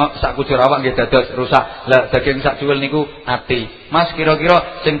 daging sak kujur awak nggih dados rusak. Lah daging sak cuwil niku ati. Mas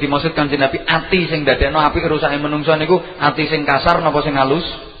kira-kira sing dimaksud Kanjeng Nabi ati sing dadekno apik rusake menungso niku ati sing kasar napa sing halus?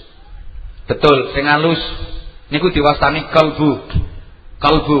 Betul, sing halus. Niku diwastani kalbu.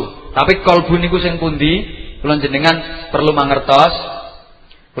 Kalbu. Tapi kalbu niku sing pundi? Kula jenengan perlu mangertos.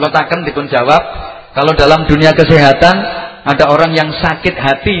 Kula taken dipun jawab, kalau dalam dunia kesehatan ada orang yang sakit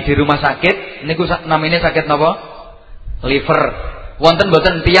hati di rumah sakit, niku namanya sakit napa? Liver. Wonten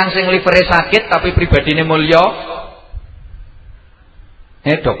mboten tiyang sing livere sakit tapi pribadine mulya?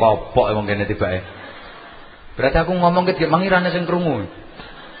 Dok opok wong kene tibake. Berarti aku ngomong ke mangirane sing krungu.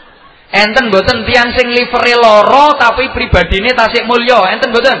 Enten mboten tiyang sing livere lara tapi pribadine tasik mulya? Enten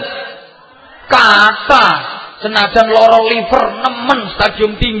mboten? Kata senajan loro liver nemen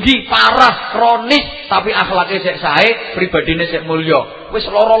stadium tinggi parah kronis tapi akhlake sik sae pribadine sik mulya wis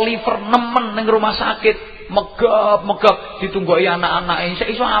loro liver nemen ning rumah sakit megap ditunggoki anak-anake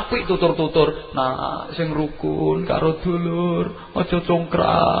sik iso apik tutur-tutur nah sing rukun karo dulur aja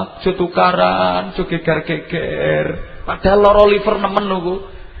congkrak aja tukaran aja geger-geger padahal loro liver nemen lho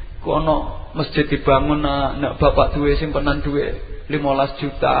kono masjid dibangun nak bapak duwe simpenan duwe 15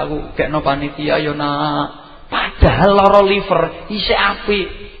 juta aku kekno panitia yo nak padahal loro liver isih apik.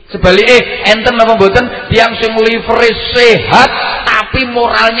 Sebalike enten napa mboten tiyang sing livere sehat tapi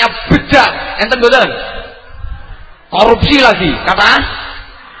moralnya bejat. Enten mboten? Korupsi lagi, kata.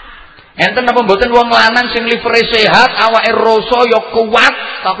 Enten napa mboten wong lanang sing livere sehat, awake rasa ya kuat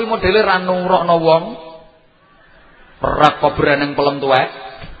tapi modele ra nurokno wong. Perak kobrane pelem tuwek.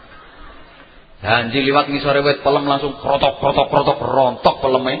 Janji liwat ngisore wit pelem langsung krotok rontok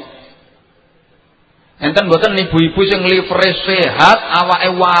peleme. Enten mboten ibu-ibu sing livere sehat, awake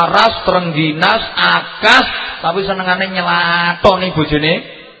waras, trengginas, akas, tapi senengane nyelatoni bojone.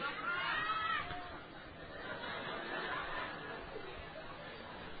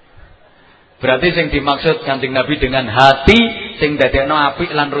 Berarti sing dimaksud Kanjeng Nabi dengan hati sing dadekno apik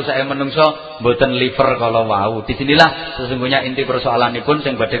lan rusake menungso mboten liver kala wau. Disinilah sesungguhnya inti persoalanipun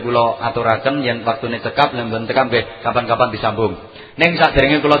sing badhe kula aturaken yen waktune cekap lan mboten cekap nggih kapan-kapan disambung. Ning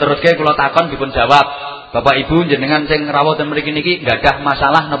saderenge kula teruske kula takon dipun jawab. Bapak Ibu jenengan sing rawuh ten mriki niki nggadah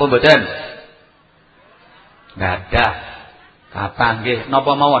masalah napa mboten? Nggadah. Kathah nggih.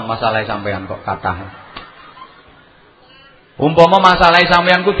 Napa mawon masalah sampean kok kathah? Umpama masalah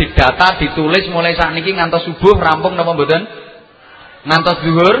sampean ku didata, ditulis mulai sakniki ngantos subuh rampung napa mboten? Ngantos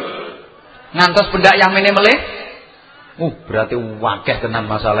zuhur? Ngantos pendak yamene melih? Berarti wakeh tenan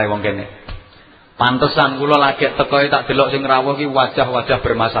masalah wong kene. Pantesan kula lagi teko tak delok sing rawuh ki wajah-wajah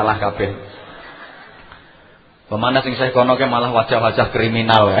bermasalah kabeh. Pemana sing saya kono ke malah wajah-wajah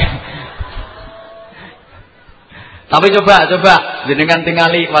kriminal ya. Tapi coba jenengan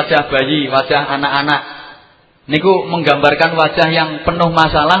tingali wajah bayi, wajah anak-anak. Niku menggambarkan wajah yang penuh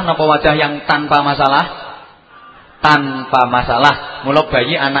masalah napa wajah yang tanpa masalah? Tanpa masalah. Mula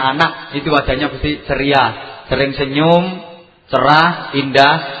bayi anak-anak itu wajahnya mesti ceria, sering senyum, cerah,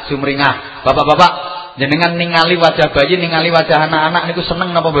 indah, sumringah. Bapak-bapak, jenengan ningali wajah bayi, ningali wajah anak-anak niku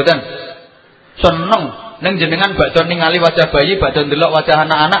seneng napa mboten? Seneng. Neng jenengan badhe ningali wajah bayi, badhe ndelok wajah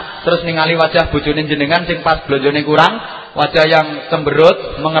anak-anak, terus ningali wajah bojone jenengan sing pas blonjone kurang, wajah yang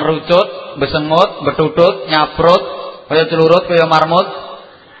cemberut, mengerucut, besengut, betutut, nyaprut, kaya celurut, kaya marmut.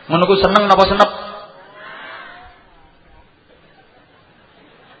 Ngono ku seneng napa senep?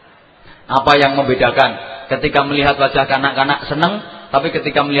 Apa yang membedakan? Ketika melihat wajah kanak-kanak seneng, tapi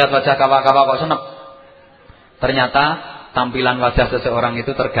ketika melihat wajah kawa-kawa kok senep? Ternyata tampilan wajah seseorang itu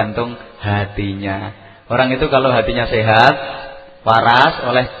tergantung hatinya. Orang itu kalau hatinya sehat, waras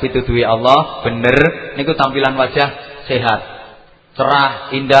oleh pituduhi Allah, bener, niku tampilan wajah sehat,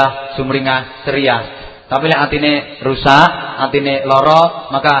 cerah, indah, sumringah, ceria. Tapi lek atine rusak, atine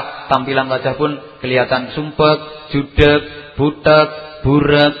loro, maka tampilan wajah pun kelihatan sumpek, judek, butek,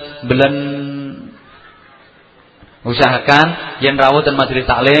 buret, belen. Usahakan yen rawuh ten majelis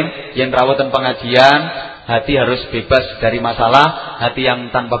taklim, yen rawuh ten pengajian, hati harus bebas dari masalah, hati yang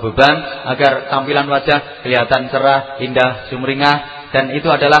tanpa beban, agar tampilan wajah kelihatan cerah, indah, sumringah, dan itu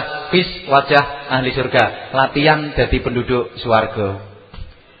adalah fis wajah ahli surga. Latihan jadi penduduk swarga.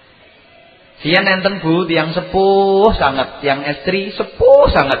 Sian enten Bu, tiyang sepuh sangat, yang estri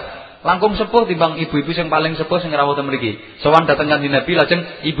sepuh sangat. Langkung sepuh timbang ibu-ibu yang paling sepuh sing rawuh ten mriki. Sowan dateng Kanjeng Nabi lajeng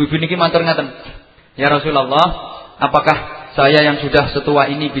ibu-ibu niki matur ngaten. Ya Rasulullah, apakah saya yang sudah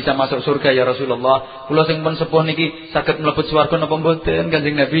setua ini bisa masuk surga ya Rasulullah? Kula sing pun sepuh niki saged mlebet swarga napa mboten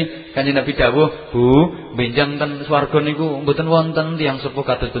Kanjeng Nabi? Kanjeng Nabi dawuh, "Bu, benjang ten swarga niku mboten wonten tiyang sepuh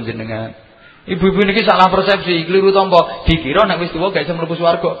kados panjenengan." Ibu-ibu niki salah persepsi, keliru tampa. Dikira nek wis tuwa gak iso mlebu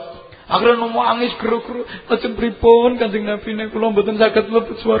swarga. Akhire nangis gero-gero, "Lajeng pripun Kanjeng Nabi nek kula mboten saged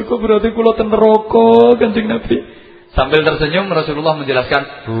mlebu swarga berarti kula ten neraka Kanjeng Nabi." Sambil tersenyum Rasulullah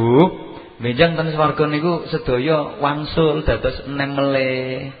menjelaskan, "Bu, benjang ten swarga niku sedaya wangsul dados enem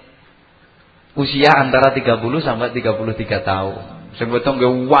melih. Usia antara 30 sampai 33 tahun. Sing wedok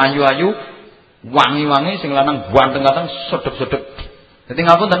nggih wayu-ayu, wangi-wangi, sing lanang ganteng-ganteng, sedep-sedep. Dadi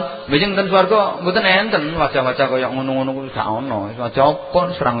ngapunten, benjang ten swarga mboten enten wajah-wajah kaya ngono-ngono kuwi gak ono. Wajah apa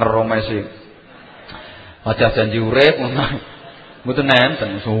serang ngeromesi. Wajah janji urip ngono. Mboten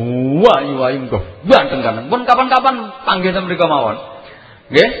enten. Wayu-ayu kok ganteng-ganteng. Pun kapan-kapan panggih ten mriku mawon.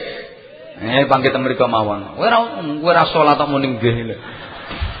 Nggih? Panggih ten mriku mawon. Kowe ora salat tok muni nggih lho.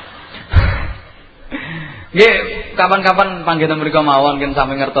 Nggih, kapan-kapan panggih ten mriku mawon ken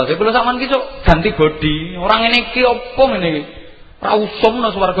sami ngertos. Kula sampean ki sok ganti bodi. Ora ngene iki apa ngene iki? Ora usum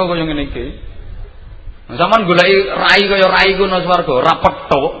nang swarga kaya ngene iki. Sampean goleki rai kaya raiku nang swarga, ora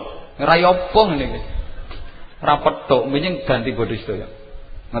petuk. Rai apa ngene iki? Ora petuk, mending ganti bodi sedaya.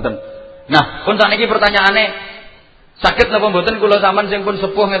 Ngoten. Nah, pun sakniki pertanyaane, sakit napa mboten kula sampean sing pun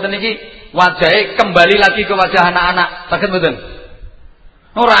sepuh ngeten iki wajahe kembali lagi ke wajah anak-anak? Sakit mboten?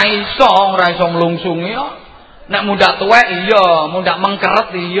 Ora iso mlungsungi ya. Nek mundak tuwek iya, mundak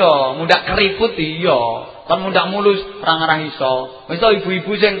mengkeret iya, mundak keriput iya. Kan mundak mulus ora ngarah iso. Wis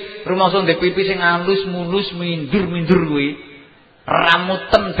ibu-ibu sing rumangsa ndek pipi sing alus mulus mindur-mindur kuwi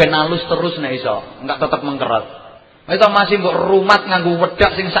ramuten ben alus terus nek iso, enggak tetep mengkeret. Itu masih mbok rumat nganggo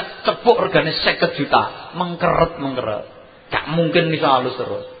wedak sing sak cepuk regane 50 juta. Mengkeret. Gak mungkin iso halus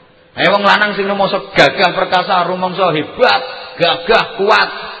terus. Ayo wong lanang sing rumangsa gagah perkasa, rumangsa hebat, gagah kuat.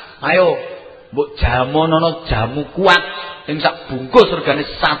 Ayo mbok jamonono jamu kuat sing sak bungkus regane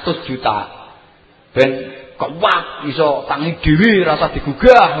 100 juta. Ben kuat iso tangi dhewe rasa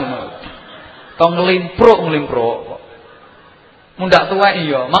digugah ngono. Tong nglimpruk. Mundak tua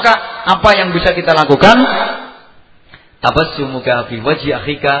iya. Maka apa yang bisa kita lakukan? Tabassumuka fi wajhi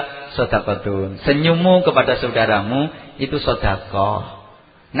akhika shadaqatun. Senyummu kepada saudaramu itu sedekah.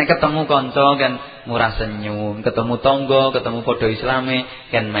 Nek ketemu kanca kan murah senyum, ketemu tangga, ketemu padha islame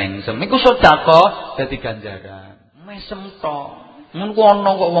kan mengsem. Niku sedekah dadi ganjaran. Mesem tok. Mun ku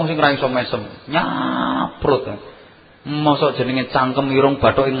ana kok wong sing ra iso mesem, nyaprut. Mosok jenenge cangkem irung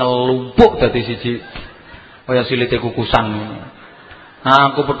bathuke ngelumpuk dadi siji. Kaya silite kukusan.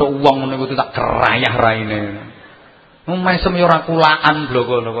 Aku petuk wong niku tak kerayah raine. Mesem yo ora kulaan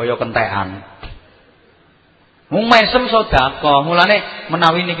bloko lho kaya kentekan. Mesem sedekah. Mulane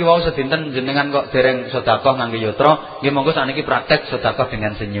menawi niki wau sedinten jenengan kok dereng sedekah ngangge yatra, nggih monggo sakniki praktek sedekah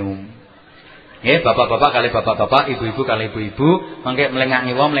dengan senyum. Nggih, bapak-bapak kali bapak-bapak, ibu-ibu kali ibu-ibu, mangke melengak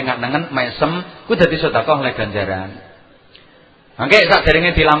ngiwa, melengak nengen, mesem ku dadi sedekah oleh ganjaran. Mangke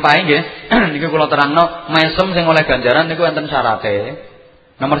saderenge dilampahi nggih, niki kula terangno, mesem sing oleh ganjaran niku enten syarate.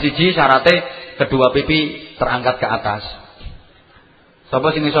 Nomor 1 syarate kedua pipi terangkat ke atas.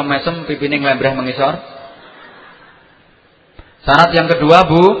 Sapa sing iso mesem pipine nglembreh mengisor? Syarat yang kedua,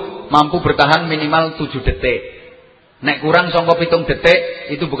 Bu, mampu bertahan minimal 7 detik. Nek kurang sangka 7 detik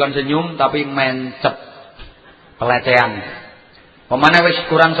itu bukan senyum tapi mencep. Pelecehan. Pemane wis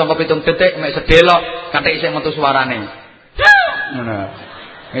kurang sangka 7 detik mek sedelok kathik isih metu suarane. Ngono.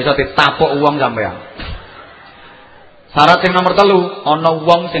 Iso ditapuk wong sampean. Syarat yang nomor 3, ana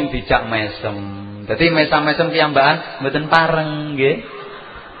wong sing dijak mesem. Dadi mesem-mesem piyambakan mboten pareng nggih.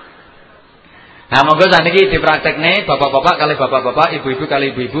 Nah, monggo saniki dipraktekne bapak-bapak kali bapak-bapak, ibu-ibu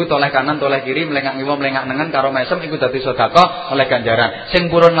kali ibu-ibu, toleh kanan toleh kiri, melengak ngiwa melengak nengen karo mesem iku dadi sedekah oleh ganjaran.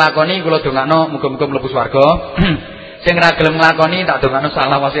 Sing purun nglakoni kula dongakno muga-muga mlebu swarga. Sing ra gelem nglakoni tak dongakno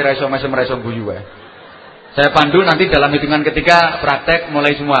salah wasi ra iso mesem ra iso guyu wae. Saya pandu nanti dalam hitungan ketiga praktek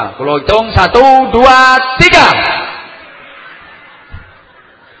mulai semua. Kula hitung 1 2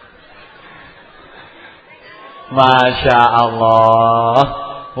 3. Masya Allah.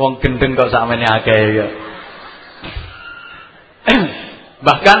 Wong gendeng kok sakmene akeh ya.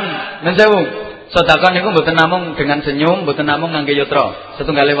 Bahkan men sewu, sedekah niku mboten namung dengan senyum, mboten namung ngangge yatra.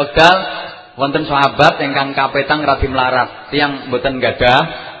 Setunggale wekdal wonten sahabat ingkang kapetang radi melarat, tiyang mboten gadah.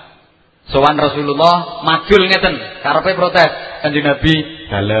 Sowan Rasulullah majul ngeten, karepe protes. Kanjeng Nabi,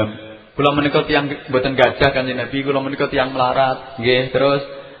 dalem. Kula menika tiyang mboten gadah Kanjeng Nabi, kula menika tiyang melarat. Nggih, terus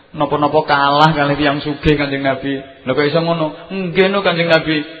napa-napa kalah kali tiyang sugih Kanjeng Nabi. Lha kok iso ngono? Nggih no Kanjeng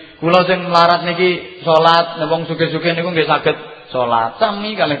Nabi. Kula sing melarat niki salat, nek wong sugih-sugih niku nggih saged salat.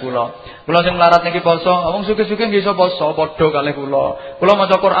 Sami kalih kula. Kula sing melarat niki poso, wong sugih-sugih nggih iso poso, padha kalih kula. Kula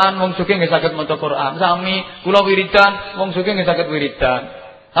maca Quran, wong sugih nggih saged maca Quran. Sami. Kula wiridan, wong sugih nggih saged wiridan.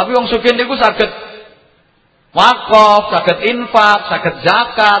 Tapi wong sugih niku saged wakaf, saged infak, saged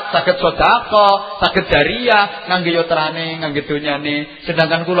zakat, saged sedekah, saged jariyah, ngangge yotrane, ngangge donyane.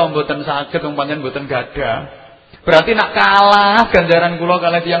 Sedangkan kula mboten saged wong pancen mboten gadah. Berarti nak kalah ganjaran kula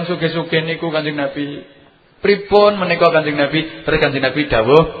kalih tiyang sugih-sugih niku Kanjeng Nabi. Pripun menika Kanjeng Nabi? Terus Kanjeng Nabi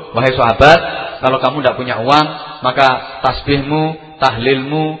dawuh, wahai sahabat, kalau kamu tidak punya uang, maka tasbihmu,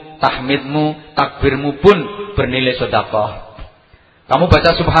 tahlilmu, tahmidmu, takbirmu pun bernilai sedekah. Kamu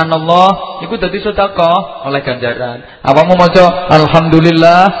baca subhanallah iku dadi sedekah oleh ganjaran. Awakmu maca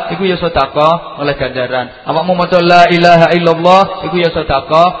alhamdulillah iku ya sedekah oleh ganjaran. Awakmu maca la ilaha illallah iku ya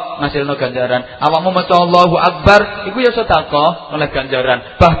sedekah ngasilno ganjaran. Awakmu maca Allahu akbar iku ya sedekah oleh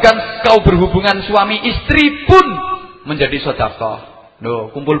ganjaran. Bahkan kau berhubungan suami istri pun menjadi sedekah.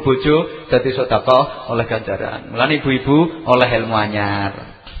 Lho, kumpul bojo dadi sedekah oleh ganjaran. Mulane ibu-ibu oleh ilmu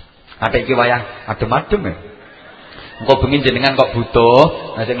anyar. Ate iki wayah adem-adem ya. Engko bengi jenengan kok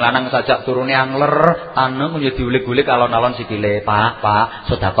butuh, nah sing lanang sajak turune angler, anu yo diulik-ulik alon-alon sikile, Pak,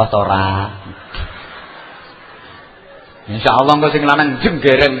 sedekah ta ora? Insyaallah engko sing lanang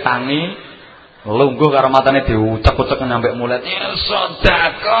jenggereng tangi, lungguh karo matane diucek-ucek nyampe mulet, ya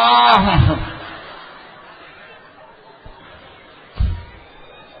sedekah.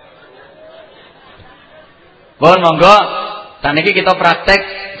 Bon monggo, saniki kita praktek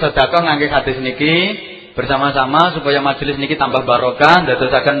sedekah ngangge hadis niki. Bersama-sama supaya majelis niki tambah barokah,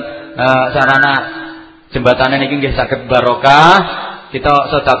 dadosaken sarana jembatan niki nggih saged barokah. Kita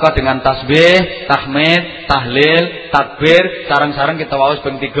sedekah dengan tasbih, tahmid, tahlil, takbir, sareng-sareng kita waos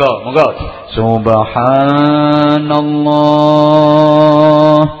ping 3. Monggo. Subhanallah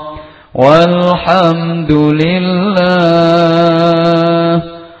walhamdulillah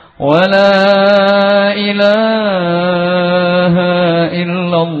wala ilaha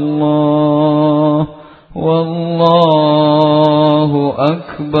illallah wallahu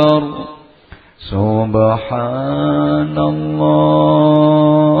akbar. Subhanallah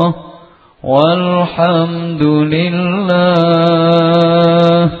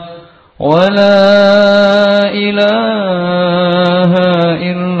walhamdulillah wala ilaha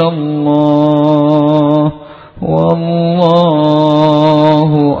illallah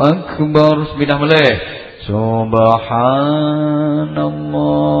Pindah meleh. Subhanallah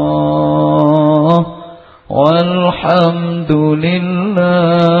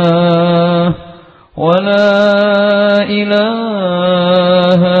walhamdulillah wala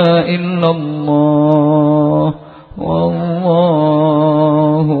ilaha illallah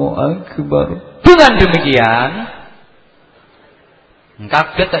wallahu akbar. Dengan demikian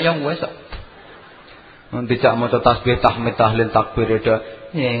kaget tak yang wes kok. Nanti cak maca tasbih tahmid tahlil takbir ada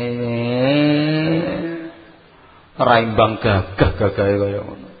raimbang gagah kaya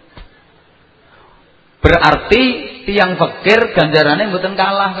ngono. Berarti tiang fakir ganjarane mboten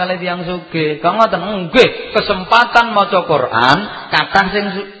kalah kali tiang sugih. Kang ngoten nggih, kesempatan maca Quran kathah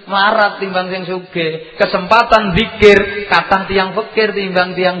sing melarat timbang sing sugih. Kesempatan zikir kathah tiang fakir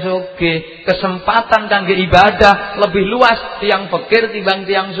timbang tiang sugih. Kesempatan kangge ibadah lebih luas tiang fakir timbang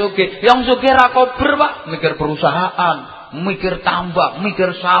tiang sugih. Yang sugih ra kober, Pak, mikir perusahaan, mikir tambak,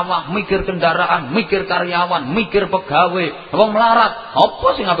 mikir sawah, mikir kendaraan, mikir karyawan, mikir pegawai. Wong melarat, apa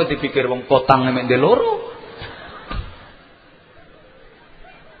sing ape dipikir wong kotang nek ndek loro?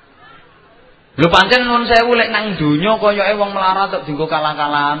 Lho pancen nun sewu lek nang donya koyoke wong melarat tok dienggo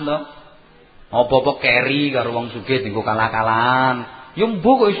kalah-kalahan to. Apa-apa keri karo wong sugih dienggo kalah-kalahan. Ya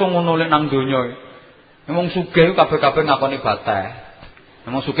mbuh kok iso ngono lek nang donya. Wong sugih kabeh-kabeh ngakoni bateh.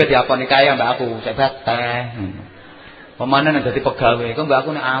 Wong sugih diakoni kaya mbak aku, sik bateh. Pemane nek dadi pegawai, kok mbak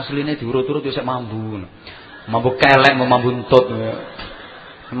aku nek asline diurut-urut wis mambu. Mambu kelek, mambu entut.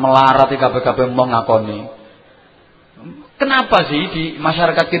 Melarat iki kabeh-kabeh mau ngakoni. Kenapa sih di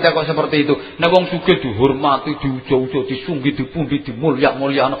masyarakat kita kok seperti itu? Nek wong sugih dihormati, diujo-ujo, disunggi, dipundi,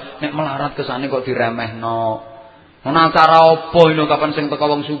 dimulya-mulyakno. Nek melarat kesane kok diremehno. Ana acara apa ini kapan sing teko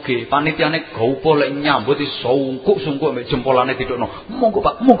wong sugih? Panitiane gaupo lek nyambut disungkuk-sungkuk mek jempolane didokno. Monggo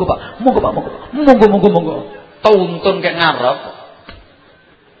Pak, monggo Pak, monggo Pak, monggo. Monggo. Tuntun kek ngarep.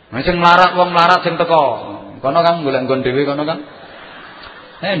 Nek sing melarat wong melarat sing teko. Kono Kang golek nggon dhewe kono Kang.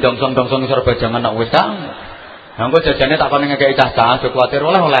 Dongsong-dongsong isor bajangan nak wis Kang. Engko jajane tak kon ngekeki cah-cah aja kuwatir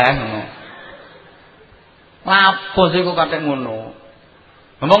oleh ngono. Lapo sih kok kathek ngono.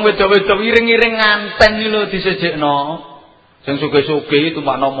 Ngomong wedok-wedok iring-iring nganten iki lho disejekno. Sing sugih-sugih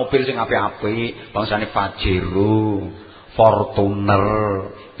tumpakno mobil sing apik-apik, bangsane Pajero, Fortuner,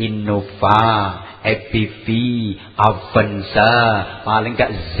 Innova, EPV, Avanza, paling gak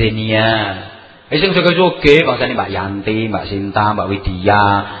Xenia. Sing sugih-sugih bangsane Mbak Yanti, Mbak Sinta, Mbak Widya,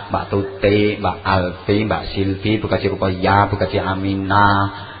 Mbak Tuti, Mbak Alfi, Mbak Silvi, Bu Kaji Rupaya, Bu Kaji Amina,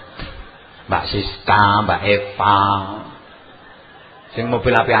 Mbak Siska, Mbak Eva. Sing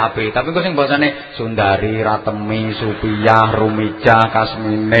mobil apik-apik, tapi kok sing bangsane Sundari, Ratemi, Supiyah, Rumija,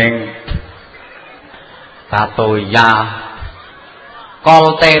 Kasmining, Tatoya,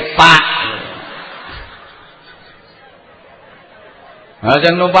 Koltepak. Nah,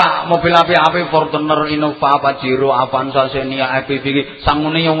 sing numpak mobil apik-apik Fortuner, Innova, Pajero, Avanza, Xenia, EPV iki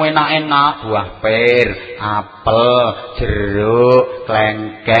sangune yo enak-enak, buah pir, apel, jeruk,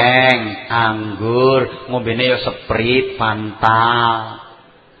 klengkeng, anggur, ngombene yo Sprite, Fanta.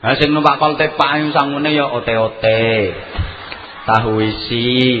 Nah, sing numpak Koltepak sangune yo ote-ote, tahu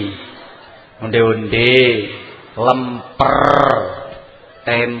isi, onde-onde, lemper,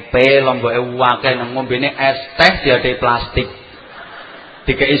 tempe, lomboke akeh, ngombene es teh diadhe plastik.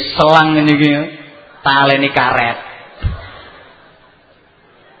 Dikei selang ngene iki taleni karet.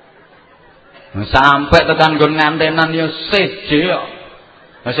 Sampai tekan nggon ngantenan ya seje kok.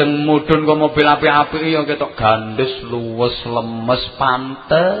 Lah sing mudhun kok mobil apik-apik ya ketok gandes, luwes, lemes,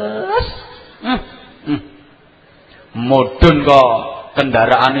 pantes. Mudhun kok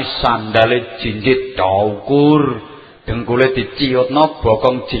kendaraane sandale jinjit daukur, dengkule diciutno,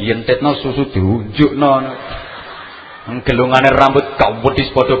 bokong diyentetno, susu diunjukno. Gelungane rambut kawedhis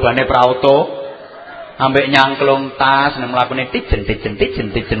padha bane prauto. Ambek nyangklung tas nang mlakune tijen-tijen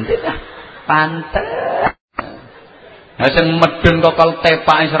pantes. Lah sing medun kok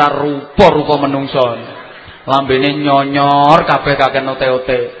Koltepak wis ora rupa-rupa menungso. Lambene nyonyor kabeh kaken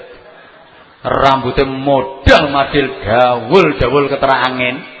ote-ote. Rambute modal madil dawul ketera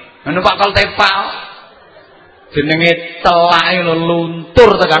angin. Numpak Koltepak. Jenenge telake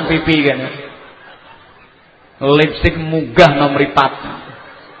luntur tekan pipi kene. Lipstik munggah nomor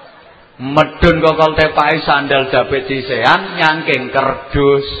 4. Medun kok Koltepak sandal dapet cisean nyangking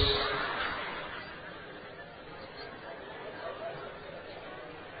kerdus.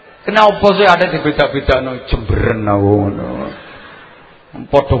 Kenapa sih ada di beda-beda jemberen ngono.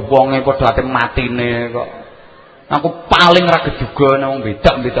 Padha wonge padha ate matine kok. Aku paling ra geduga nang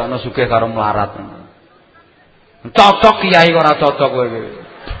beda-bedano sugih karo melarat. Cocok kiai kok ora cocok kowe iki.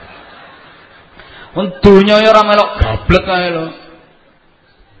 Wong donya ya ora melok gablek ae lho.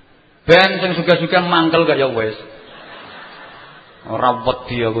 Ben sing sugih-sugih mangkel gak ya wis. Ora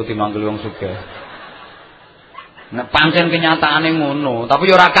wedi aku dimangkel wong sugih. Nek pancen kenyataane ngono,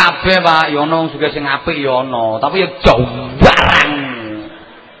 tapi ya ora kabeh, Pak. Ya ana wong sugih sing apik ya ana, tapi ya jombarang.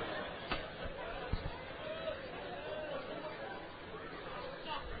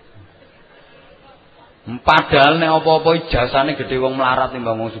 Padahal nek apa-apa ijazane gedhe wong melarat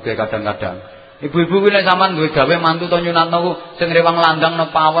timbang wong sugih kadang-kadang. Ibu-ibu kuwi nek sampean duwe gawe mantu to nyunatno ku sing rewang landang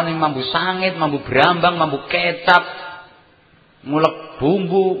nang pawon ning mambu sangit, mambu brambang, mambu kecap, mulek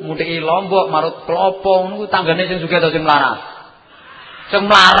bumbu, muthiki lombok, marut klopo ngono ku tanggane sing sugih to sing melarat. Sing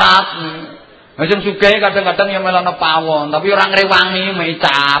melarat. Nah sing sugih kadang-kadang ya melono pawon, tapi ora ngrewangi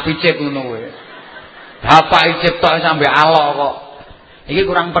mecap icip ngono kuwi. Bapak icip tok sampe alok kok. Iki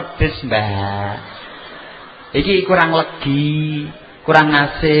kurang pedes, Mbak. Iki kurang legi, kurang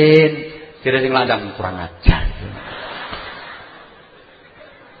asin. Jare sing landang kurang ajar.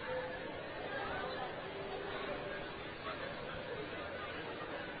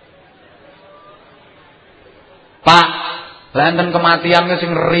 Pak, lenten kematian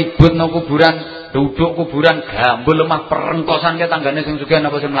sing ribut nang kuburan, duduk kuburan gambul lemah perengkosan ke tanggane sing sugih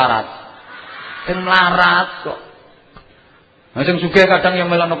napa sing melarat? Sing melarat kok. Nah sing sugih kadang yang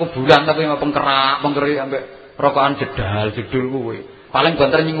melono kuburan tapi pengkerik ambek rokokan jedul kuwi. Paling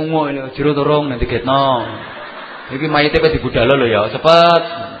banter nyingungu ini jero turung nanti getno. Iki mayite pe dibudalo lho ya, cepet.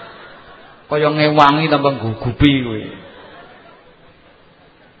 Kaya ngewangi tambah gugupi kuwi.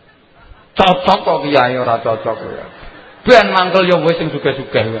 Cocok kok kiai ora cocok ya. Ben mangkel ya wis sing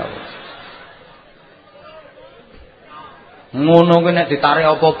sugih-sugih ya. Ngono kuwi nek ditarik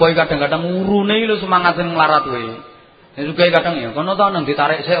apa-apa kadang-kadang urune lho semangat sing melarat kuwi. Nek sugih kadang ya kono to nang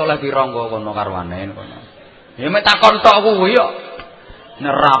ditarik sik oleh pira engko kono karwane kono. Ya mek takon tok kuwi yo.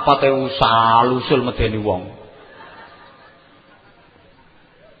 Nek rapate usal-usul medeni wong.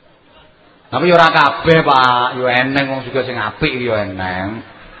 Tapi yo ora kabeh, Pak. Yo eneng wong sugih sing apik yo eneng.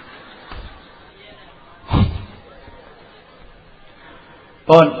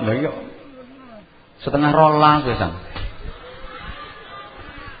 Pun, lha yo setengah 12 wis.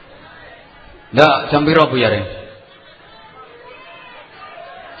 Ndak jam piro Bu Yare?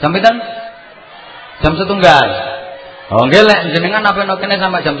 Jam pinten? Jam 1:00. Oh nggih lek jenengan apa-apa kene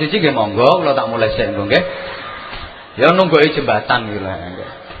sampai jam 1 nggih monggo kula tak mulai sik nggih. Ya nungguke jembatan iki lek.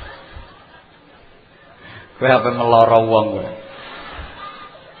 Kowe apa ngeloro wong kowe.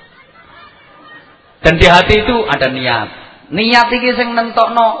 Dan di hati itu ada niat. Niat iki sing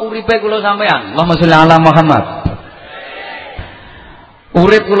nentokno uripe kula sampean. Allahumma sholli ala Muhammad.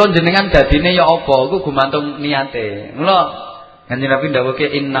 Urip kula jenengan dadine ya apa? Iku gumantung niate. Mula Kanjeng Nabi ndawuhke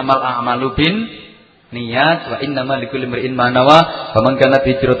innamal a'malu bin niat wa innamal likulli imrin ma nawa. Faman kanat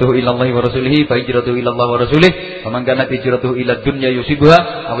hijratuhu ila Allah wa rasulih fa hijratuhu ila Allah wa rasulih. Faman kanat hijratuhu ila dunya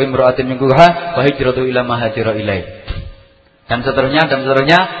yusibha aw imra'atin yankuha fa hijratuhu ila ma hajara ilaih. Dan seterusnya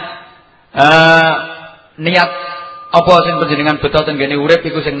niat apa sing panjenengan beto ten gene urip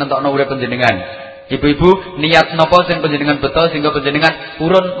iku sing nentokno urip panjenengan. Ibu-ibu, niat napa sing panjenengan beto sehingga panjenengan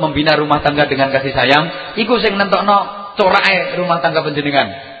purun membina rumah tangga dengan kasih sayang, iku sing nentokno corake rumah tangga panjenengan.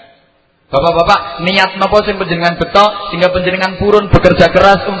 Bapak-bapak, niat napa sing panjenengan beto sehingga panjenengan purun bekerja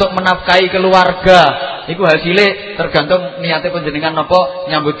keras untuk menafkahi keluarga. Iku hasilnya tergantung niate panjenengan napa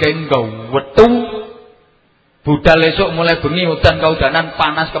nyambut gawe nggawa wetu. Budal esuk mulai bengi udan kaudanan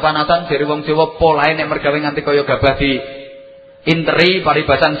panas kepanasan dari wong Jawa polahe nek mergawe nganti kaya gabah di interi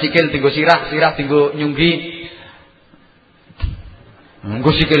paribasan sikil dinggo sirah dinggo nyunggi.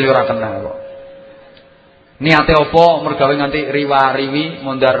 Nggo sikil ora kena kok. Niate apa mergawe nganti riwa-riwi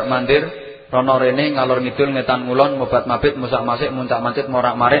mondar-mandir rono rene ngalor ngidul ngetan ngulon mobat mabit musak masik muncak mancit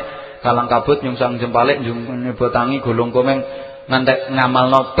morak-marik kalang kabut nyungsang jempalik nyebotangi golong komeng ngantek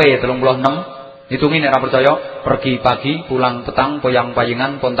ngamalno P36. Hitungi nek ora percaya, pergi pagi, pulang petang, poyang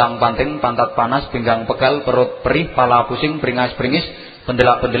payingan, pontang panting, pantat panas, pinggang pegal, perut perih, pala pusing, beringas-beringis,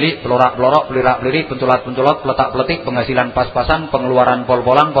 pendelak-pendelik, pelorak-pelorok, pelirak-pelirik, penculat-penculot, peletak-peletik, penghasilan pas-pasan, pengeluaran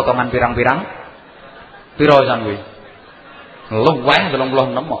pol-polan, potongan pirang-pirang. Piro san kuwi? Luweh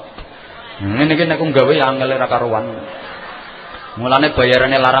 36 kok. Ngene iki nek ku gawe ya angel ra karuan. Mulane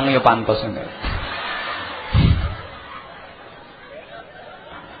bayarane larang ya pantes.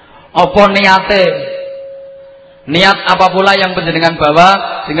 Apa niate? Niat apa pula yang panjenengan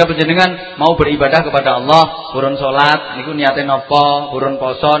bawa sehingga panjenengan mau beribadah kepada Allah, purun salat niku niate napa, purun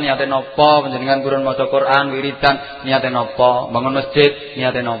poso niate napa, panjenengan purun maca Quran, wiridan niate napa, bangun masjid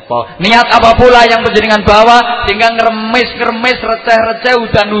niate napa. Niat apa pula yang panjenengan bawa sehingga ngremis-ngremis receh-receh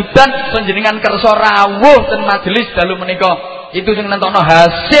udan-udan panjenengan kersa rawuh ten majelis dalu menika. Itu sing nentokno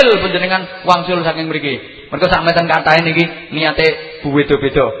hasil panjenengan wangsul saking mriki. Mergo sak meten kathah niki niate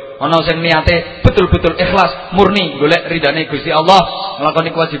beda-beda. ana sing niate betul-betul ikhlas, murni golek ridane Gusti Allah, nglakoni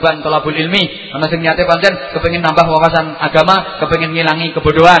kewajiban thalabul ilmi. Ana sing niate pancen kepengin nambah wawasan agama, kepengin ngilangi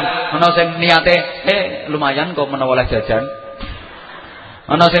kebodohan. Ana sing niate lumayan kok menawa oleh jajan.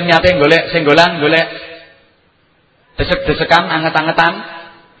 Ana sing niate golek senggolan, golek desek-desekan, anget-angetan.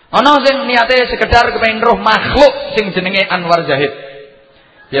 Ana sing niate sekedar kepengin roh makhluk sing jenenge Anwar Zahid.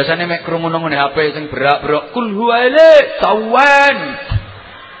 Biasanya mek krungu nang HP sing berak-berak kul huwaile sawan.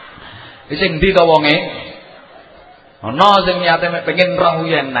 Sing ndi to wonge? Ana sing niate mek pengen roh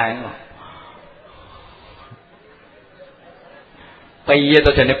yen nang. Piye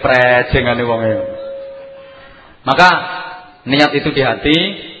to jane prejengane wonge. Maka niat itu di hati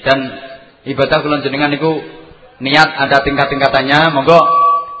dan ibadah kula jenengan niku niat ada tingkat-tingkatannya. Monggo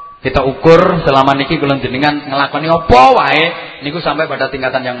kita ukur selama niki kula jenengan ngelakoni apa wae niku sampai pada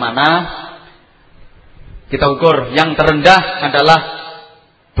tingkatan yang mana. Kita ukur yang terendah adalah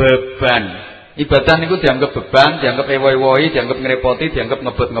beban. Ibadah niku dianggap beban, dianggap ewo-ewohi, dianggap ngrepoti, dianggap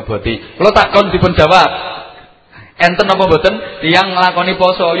ngebot-ngeboti. Kula takon dipun jawab. Enten apa mboten tiyang nglakoni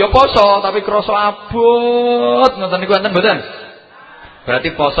poso? Ya poso tapi krasa abot ngoten niku enten mboten? Berarti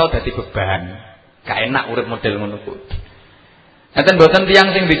poso dadi beban. Gak enak urip model ngono kuwi. Enten mboten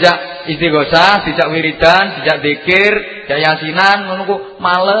tiyang sing dijak istighosah, dijak wiridan, dijak zikir, dijak yasinan ngono ku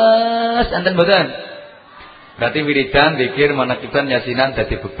males, enten mboten? Berarti wiridan, zikir, manakiban, yasinan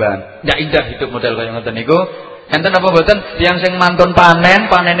dadi beban. Ndak indah hidup model kaya ngoten niku. Enten apa mboten tiyang sing mantun panen,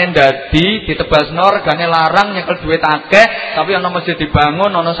 panene dadi ditebasno regane larang nyekel dhuwit akeh, tapi ana masjid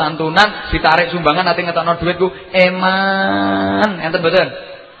dibangun, ana santunan, ditarik sumbangan ati ngetokno dhuwit ku eman. Enten mboten?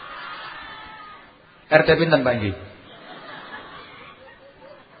 RT pinten Pak nggih?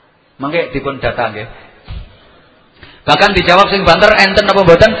 Mangke dipun data nggih. Bahkan dijawab sing banter enten apa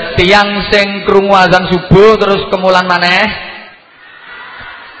mboten tiyang sing krungu azan subuh terus kemulan maneh.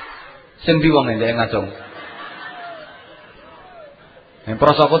 Sing ndi wong ndek ngacung. Nek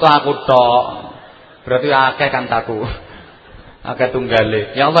prosoku to aku tok. Berarti akeh kantaku. Akeh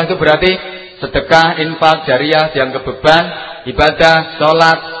tunggale. Ya Allah itu berarti sedekah, infak, jariyah dianggap beban, ibadah,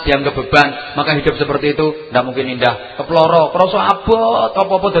 sholat dianggap beban. Maka hidup seperti itu tidak mungkin indah. Keploro, kroso abot,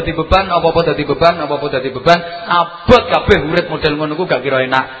 apa-apa dadi beban, apa-apa dadi beban, apa-apa dadi beban. Abot kabeh urip model ngono ku gak kira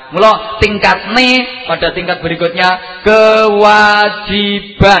enak. Mula tingkatne pada tingkat berikutnya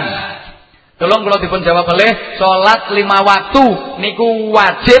kewajiban. Tolong kalau dipun jawab oleh sholat 5 waktu niku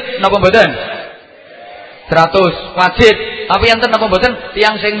wajib napa mboten? 100 wajib. Tapi enten napa mboten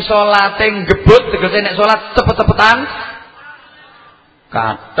tiyang sing salate ngebut tegese nek salat cepet-cepetan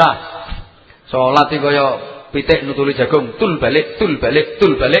kathah. Salat iki kaya pitik nutuli jagung, tul balik, tul balik,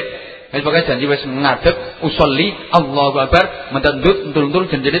 tul balik. Wis pokoke janji wis ngadeg usolli Allahu Akbar, mentendut, entul-entul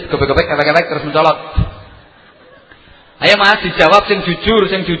jenjerit gebek-gebek ewek-ewek terus mencolot. Ayo Mas dijawab sing jujur,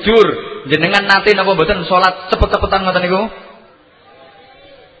 sing jujur. Jenengan nate napa mboten salat cepet-cepetan ngoten niku?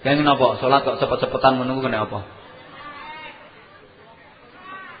 Kene napa? Salat kok cepet-cepetan ngono ku kene apa?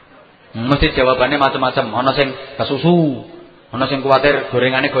 Mesti jawabannya macam-macam. Ana sing kesusu, ana sing kuwatir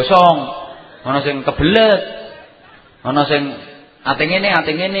gorengane gosong, ana sing kebelet, ana sing ate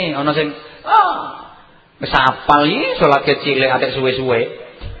ngene, ana sing wis apal iki salat kecil atik suwe-suwe.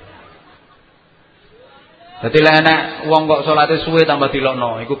 Dadi lek enek wong kok salate suwe tambah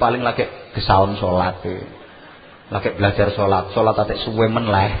dilokno, iku paling lagi gesaon salate. Lagi belajar salat atik suwe men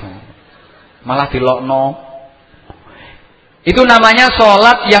leh. Malah dilokno. Itu namanya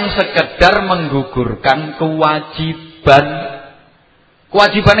salat yang sekedar menggugurkan kewajiban.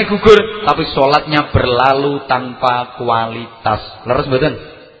 Kewajibannya gugur, tapi salatnya berlalu tanpa kualitas. Leres mboten?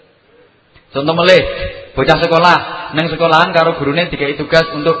 Contoh melih, bocah sekolah nang sekolahan karo gurune dikai tugas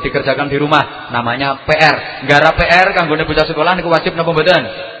untuk dikerjakan di rumah, namanya PR. Gara PR kanggone bocah sekolah niku wajib napa mboten?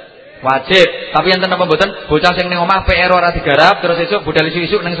 Wajib. Tapi enten napa mboten bocah sing ning omah PR ora digarap terus esuk budal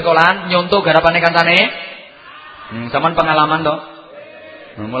isuk-isuk nang sekolahan nyontoh garapane kancane. Saman pengalaman to.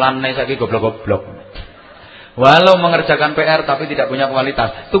 Mulane saiki goblok-goblok. Walau mengerjakan PR tapi tidak punya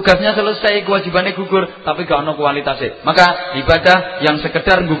kualitas. Tugasnya selesai, kewajibannya gugur, tapi gak ono kualitasnya. Maka ibadah yang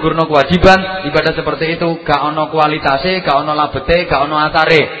sekedar gugurno kewajiban, ibadah seperti itu gak ono kualitasnya, gak ono labete, gak ono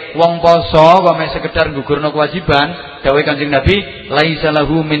atare. Wong poso kok mek sekedar gugurno kewajiban, dawuh Kanjeng Nabi, laisa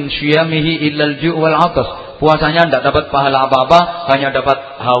lahu min syiyamihi illal ju' wal 'atas. Puasanya tidak dapat pahala apa-apa, hanya dapat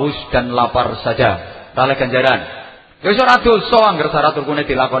haus dan lapar saja. Oleh ganjaran. Ya wis ora dosa angger syarat rukune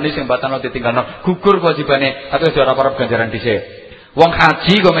dilakoni sing batano ditinggalno gugur kewajibane tapi aja arep-arep ganjaran dhisik. Wong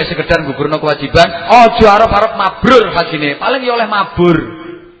haji kok mek sekedar gugurno kewajiban, aja arep-arep mabrur hajine, paling ya oleh mabur.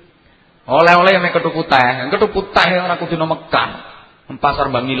 Oleh-oleh mek kethuku teh ora kudu nang Mekah.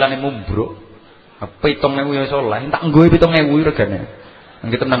 Pasar Bangilane mumbruk. 7.000 ya wis oleh, tak nggoe 7.000 regane.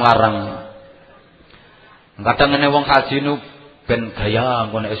 Kita nang larang. Kadang ngene wong kaji nu ben gaya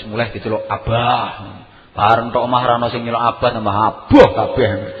engko nek wis mulai diceluk abah. Bareng tok omah ra ono sing nyeluk abah tambah aboh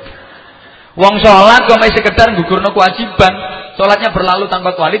kabeh. Wong salat kok mesti sekedar gugurno kewajiban. Salatnya berlalu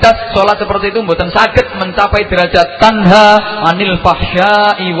tanpa kualitas. Salat seperti itu mboten saged mencapai derajat tanha anil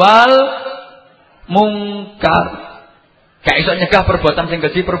fahsya'i wal mungkar. Gak iso nyegah perbuatan sing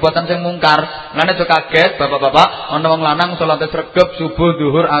keji, perbuatan sing mungkar. Lane aja kaget bapak-bapak, ana wong lanang salate sregep subuh,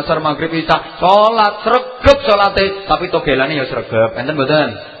 zuhur, asar, maghrib, isya. Salat sregep salate, tapi togelane ya sregep. Enten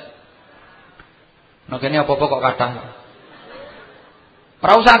mboten? Nek kene apa-apa kok kathah.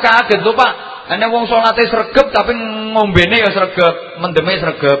 Ora usah kaget lho, Pak. Ana wong salate sregep tapi ngombene ya sregep, mendeme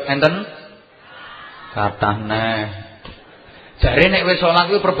sregep. Enten? Kathah neh. Jare nek wis salat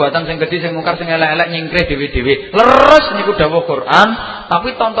kuwi perbuatan sing gedhi sing mungkar sing elek-elek nyingkrih dhewe-dhewe. Leres niku dawuh Quran,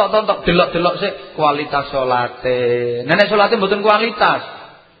 tapi tontok-tontok delok-delok sik kualitas salate. Nek salate mboten kualitas.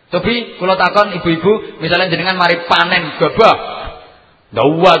 Tapi kula takon ibu-ibu, misalnya jenengan mari panen gabah.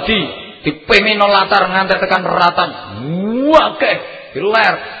 Dawaji dipemeno latar nganti tekan ratan. Akeh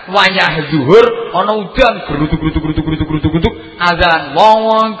diler wayah zuhur ana udan geruduk azan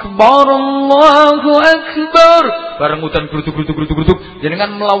Allahu akbar bareng udan geruduk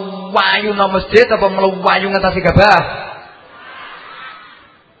jenengan melawayu nang masjid apa melawayu ngatasi gabah.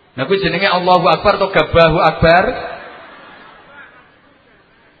 Nah kuwi jenenge Allahu akbar atau gabahu akbar.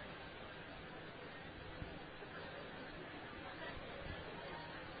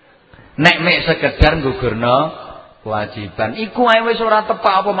 Nek mek sekedar gugurna kewajiban iku ae wis ora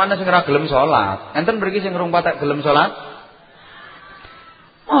tepak apa maneh sing ora gelem salat. Enten mriki sing ngrung patek gelem salat?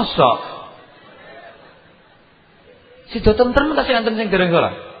 Mosok. Sida tentrem ta sing enten sing dereng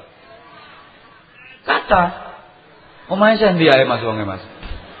salat? Kata. Omahe sendi ae Mas wonge Mas.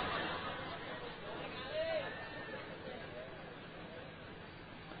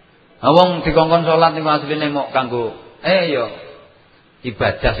 Wong dikongkon salat niku asline mok kanggo yo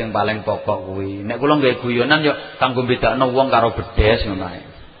ibadah sing paling pokok kuwi. Nek kula nggih guyonan yo kanggo bedakno wong karo bedes ngono ae.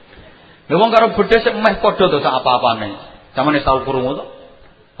 Lha wong karo bedes sing meh padha to sak apa-apane. Sampeyan wis tau krungu to?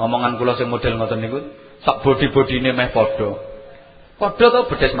 Omongan kula sing model ngoten niku, sak bodi-bodine meh padha. Padha to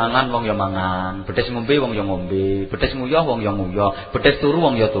bedes mangan wong yo mangan, bedes ngombe wong yo ngombe, bedes nguyah wong yo nguyah, bedes turu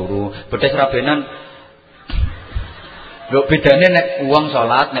wong yo turu, bedes rabenan. Lho bedane nek wong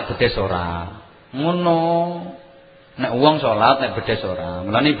salat nek bedes ora. Ngono. Nek wong salat nek bedes ora.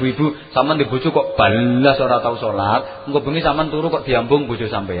 Mulane ibu-ibu sampean di bojo kok balas ora tau salat, engko bengi sampean turu kok diambung bojo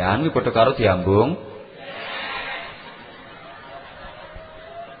sampean, kuwi padha karo diambung.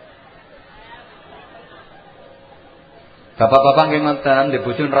 Bapak-bapak nggih ngoten, di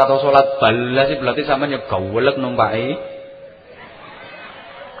bojo ora tau salat balas iki berarti sampean ya gawelek numpaki.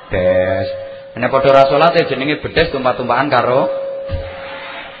 Des. Nek padha ora salat ya jenenge bedes tumpah-tumpahan karo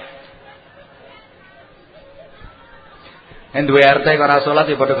duwe RT kok ora salat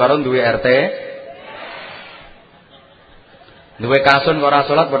ya padha karo duwe RT. Duwe kasun kok ora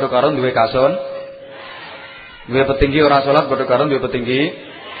salat padha karo duwe kasun. Duwe petinggi ora salat padha karo duwe petinggi.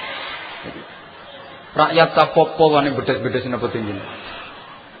 Rakyat tapopo wane bedes-bedes nang petinggi.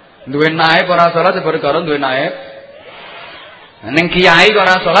 Duwe naib ora salat ya padha karo duwe naib. Ning kiai kok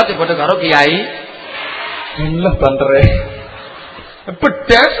ora salat ya padha karo kiai. Lah bantere.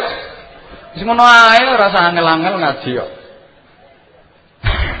 Bedes. Wis ngono ae ora usah angel-angel ngaji kok.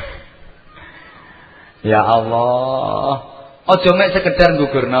 Ya Allah, aja mek sekedar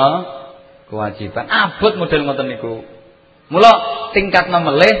nggugurna kewajiban. Abot model ngoten niku. Mula tingkat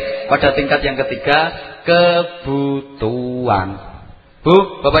melih pada tingkat yang ketiga kebutuhan.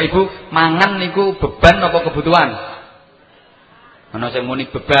 Bu, Bapak Ibu, mangan niku beban apa kebutuhan? Ana sing muni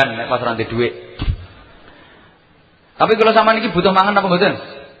beban nek pas ranti dhuwit. Tapi kalau sampean iki butuh mangan apa mboten?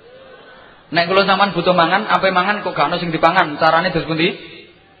 Nek kalau sampean butuh mangan, apa mangan kok gak ono sing dipangan? Carane dos pundi?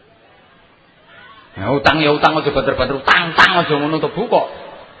 Ya utang ya utang aja banter-banter utang aja ngono to Bu kok.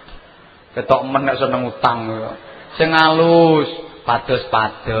 Ketok men nek seneng utang ya. Sing alus,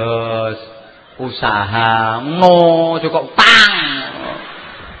 pados-pados, usaha, ngono cukup utang.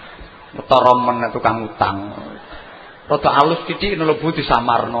 Ketara men nek tukang utang. Rada alus titik lho Bu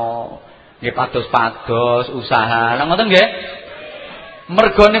disamarno. Nggih pados-pados, usaha. Lah ngoten nggih.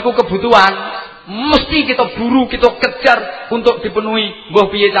 Mergo niku kebutuhan, mesti kita buru, kita kejar untuk dipenuhi. Mbah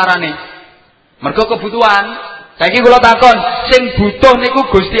piye carane? Mergo kebutuhan. Saiki kula takon, sing butuh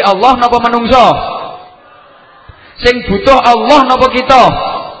niku Gusti Allah napa manungsa? Sing butuh Allah napa kita?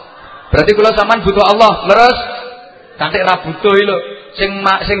 Berarti kula sampean butuh Allah. Leres? Kanthi ra butuh lho.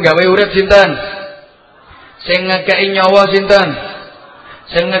 Sing gawe urip sinten? Sing ngekeki nyawa sinten?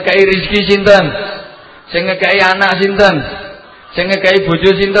 Sing ngekeki rezeki sinten? Sing ngekeki anak sinten? Sing ngekei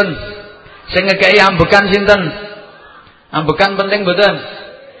bojo sinten? Sing ngekei ambekan sinten? Ambekan penting mboten?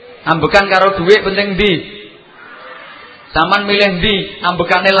 Ambekan karo dhuwit penting ndi? Saman milih ndi?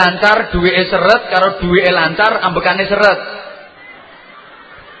 Ambekane lancar, dhuwite seret, karo dhuwite lancar, ambekane seret.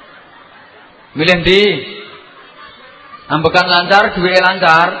 Milih ndi? Ambekan lancar, dhuwite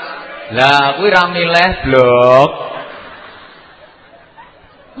lancar. Lah kuwi ra milih blok.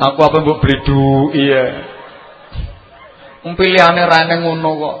 Aku apa mbok bleduki ya. Wong pilihane rene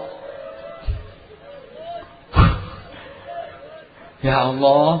ngono kok. Ya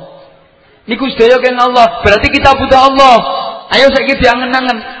Allah. Niku sedaya keng Allah. Berarti kita butuh Allah. Ayo saiki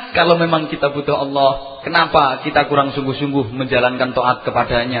diangen-angen. Kalau memang kita butuh Allah, kenapa kita kurang sungguh-sungguh menjalankan taat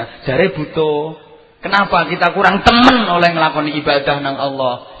kepadanya? Jare butuh. Kenapa kita kurang temen oleh nglakoni ibadah nang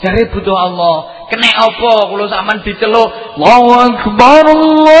Allah? Jare butuh Allah. Kenek apa kula sampean diceluk, Allahu Akbar,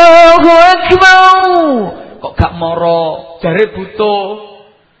 Allahu Akbar. Kok gak moro? Jare butuh.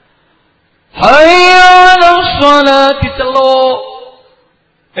 Hayya 'alas shalah diceluk.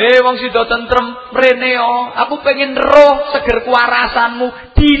 Wong sida tentrem mrene yo. Aku pengen roh seger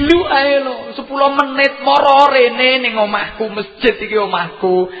kuwarasanmu. Dilu ae lho, 10 menit moro rene ning omahku, masjid iki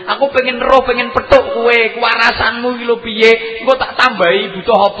omahku. Aku pengen roh, pengen petuk kowe, kuwarasanmu iki lho piye? Engko tak tambahi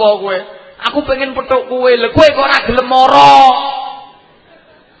butuh apa kowe? Aku pengen petuk kowe. Lha kowe kok ora gelem moro?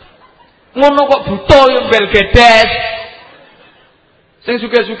 Ngono kok butuh yo mbel gedes. Sing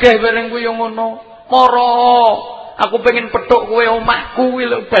sugih-sugih bareng kuwi yo ngono. Moro. Aku pengen petuk kowe omahku kuwi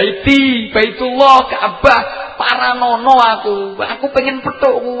lho, Baitullah, Ka'bah, paranono aku. Aku pengen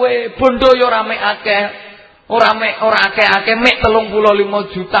petuk kowe. Bondo yo ora mek akeh. Ora akeh-akeh mek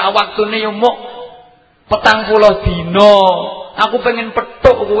 35 juta, waktune yo muk 40 dina. Aku pengen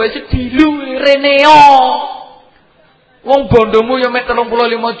petuk kowe sedilu rene yo. Wong bondomu yo mek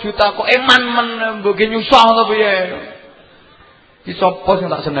 35 juta kok eman men mbok nyusah to piye. Iki sapa sing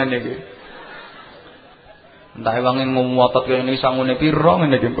tak seneni iki? Entah wangi ngomotot kaya ini sangune piro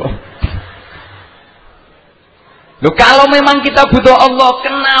ngene iki kok. Loh kalau memang kita butuh Allah,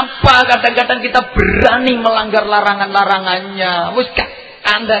 kenapa kadang-kadang kita berani melanggar larangan-larangannya? Wis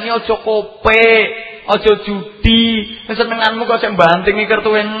kandhane aja kope, aja judi, senenganmu kok sing bantingi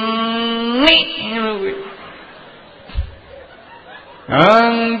kertuwe nik ngono kuwi.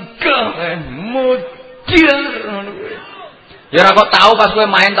 Mudir ngono kuwi. Ya ora kok tau pas kowe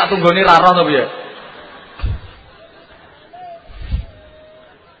main tak tunggoni ra ro to piye?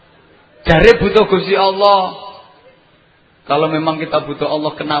 Jare butuh Gusti Allah. Kalau memang kita butuh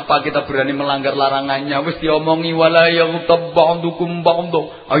Allah, kenapa kita berani melanggar larangannya? Wis diomongi wala yaghtab ba'dukum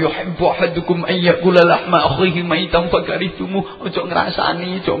ba'dha ayuhibbu ahadukum ay yakula lahma akhihi maitan fakaritumu. Ojo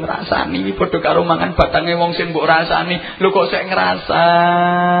ngrasani padha karo mangan batange wong sing mbok rasani. Lho kok sik ngrasa.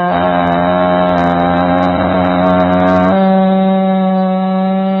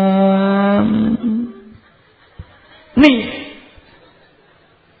 Nih.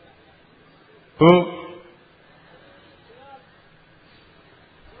 Bu.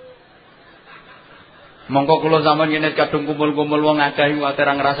 Mongko kula sampeyan ngene kadung kumpul-kumpul wong akeh kuwi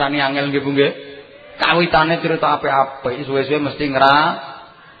ora ngrasani angel nggih Bu nggih. Kawitane cerita apik-apik suwe-suwe mesti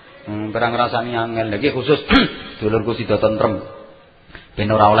perang ngrasani angel. Lha iki khusus dulurku sida tentrem. Ben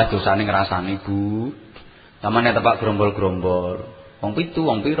ora oleh dosane ngrasani Bu. Samane tepak grombol-grombol. Wong pitu,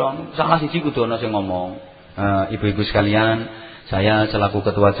 wong pira? Salah siji kudu ana sing ngomong. Ibu-ibu sekalian, saya selaku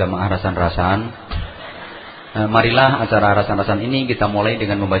ketua jamaah rasan-rasan, marilah acara rasan-rasan ini kita mulai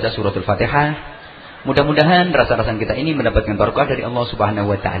dengan membaca suratul Fatihah. Mudah-mudahan rasa-rasan kita ini mendapatkan barokah dari Allah Subhanahu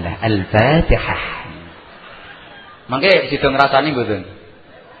wa taala. Al-Fatihah. Mangke sida ngrasani mboten?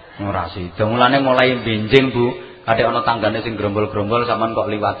 Ora sida. Mulane mulai benjing Bu, kadek ana tanggane sing grombol-grombol sampean kok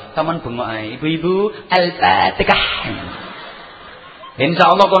liwat. Sampean bengok ae. Ibu-ibu, Al-Fatihah.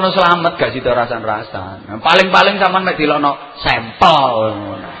 Insyaallah kono selamat gak sida rasan-rasan. Paling-paling sampean mek dilokno sampel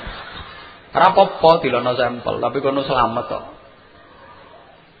ngono. Ora apa-apa dilokno sampel, tapi kono selamat kok.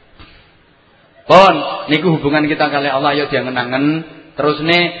 Pun niku hubungan kita kali Allah ya diangen-angen. Terus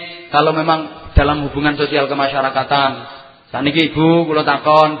nih kalau memang dalam hubungan sosial kemasyarakatan, saniki Ibu kula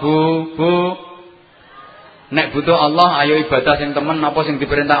takon, Bu, nek butuh Allah ayo ibadah sing temen apa sing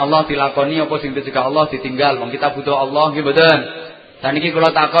diperintah Allah dilakoni, apa sing dicegah Allah ditinggal. Wong kita butuh Allah nggih mboten? Saniki kula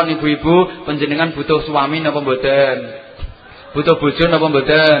takon ibu-ibu, panjenengan butuh suami napa mboten? Butuh bojo napa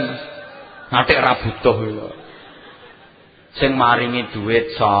mboten? Ngatik ra butuh lho. Sing maringi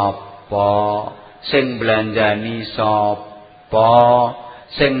dhuwit sapa? Sing belanjani sapa?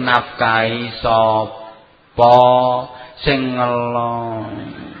 Sing nafkahi sapa? Sing ngelong.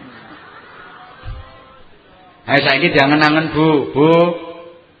 Saiki jangan-angen Bu.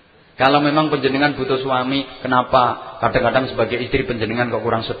 Kalau memang panjenengan butuh suami, kenapa? Kadang-kadang sebagai istri panjenengan kok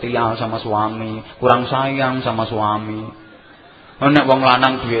kurang setia sama suami, kurang sayang sama suami. Nek wong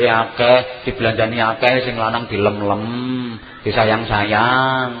lanang duwe akeh, dibelanjani akeh, sing lanang dilem-lem,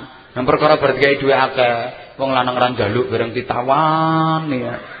 disayang-sayang. Nang perkara berarti duwe akeh, wong lanang ra njaluk bareng ditawan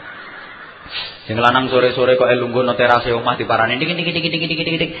ya. Sing lanang sore-sore kok lungguh nang terase omah diparani dik.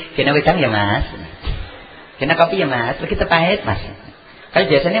 Kena wedang ya, Mas. Kena kopi ya, Mas. Kita pahit, Mas.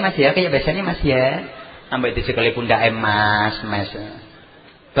 Kayak biasanya Mas ya, sampai disekali pundak Mas.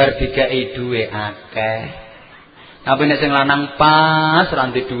 Bar dikai duwe akeh. Tapi nek sing lanang pas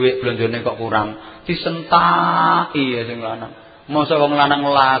ranti duwe blonjone kok kurang, disentaki ya sing lanang. Mosok wong lanang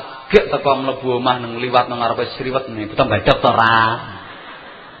lagek teko mlebu omah nang liwat nang ngarepe sriwet nih, buta badhek to ora.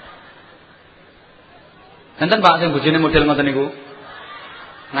 Enten Pak sing bojone model ngoten niku.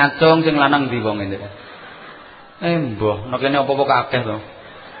 Ngacung sing lanang ndi wong ngene. Mbah, nek kene apa-apa kabeh to.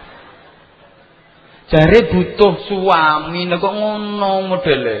 Jare butuh suami nek kok ngono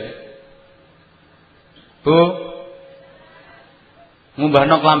modele. Bu.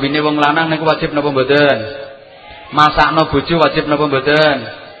 Ngumbahno klambine wong lanang niku wajib napa mboten? Masakno bojo wajib napa mboten?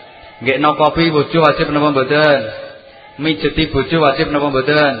 Nggekno kopi bojo wajib napa mboten? Mijeti bojo wajib napa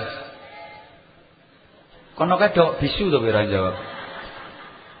mboten? Kono kedok bisu to ora jawab.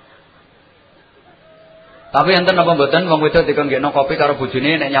 Tapi enten napa mboten wong wedok dikon nggekno kopi karo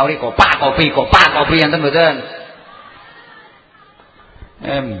bojone nek nyauri kopak kopi enten mboten?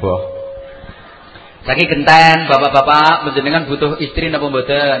 Mbah. Saiki genten bapak-bapak panjenengan butuh istri napa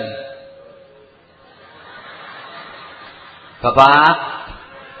mboten? Bapak,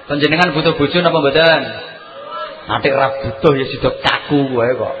 panjenengan butuh bojo napa mboten? Nanti ra butuh ya sida kaku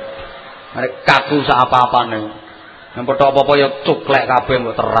wae kok. Nek kaku sak apa-apane. Nek padha apa-apa ya cuklek kabeh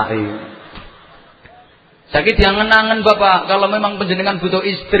mbok teraki. Saiki diangen-angen Bapak, kalau memang panjenengan butuh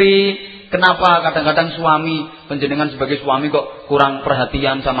istri, kenapa kadang-kadang suami, panjenengan sebagai suami kok kurang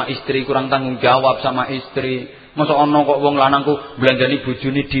perhatian sama istri, kurang tanggung jawab sama istri. Masa ana kok wong lanangku belanjani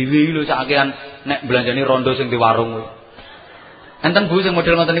bojone dhewe lho sakean nek belanjani rondo sing di warung kuwi. Enten Bu sing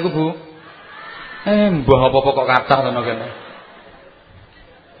model ngoten niku, Bu? Mbah apa-apa kok kathah ngono kene.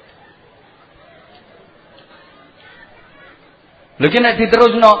 Lha iki nek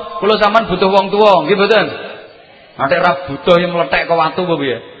diterusno, kula sampean butuh wong tuwa, nggih mboten? Nek ra butuh yang meletek ke watu apa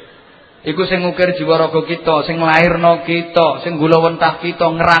piye? Iku sing ngukir jiwa raga kita, sing nglairno kita, sing gula wentah kita,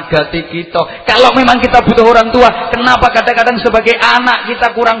 ngeragati kita. Kalau memang kita butuh orang tua, kenapa kadang-kadang sebagai anak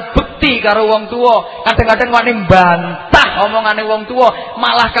kita kurang bekti karo wong tua? Kadang-kadang wani bantah omongane wong tua,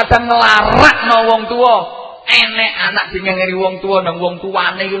 malah kadang nglarakno wong tua. Enek anak sing ngeri wong tua nang wong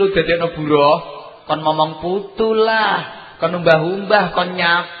tuane iki lho dadekno buruh. Kon ngomong putulah. Kon umbah-umbah, kon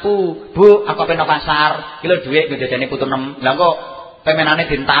nyapu. Bu, aku pengen pasar. Iki lho dhuwit ngedadani putu 6. Lah kok pemenane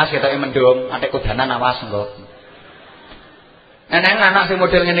dintas ketoke mendung, atik kudanan awas engko. Eneng anak sing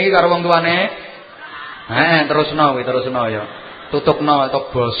model ngene iki karo wong tuane. Terusno ya. Tutukno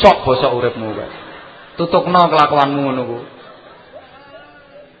to bosok-bosok uripmu kowe. Tutukno kelakuanmu ngono ku.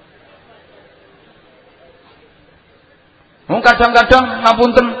 Wong kadang-kadang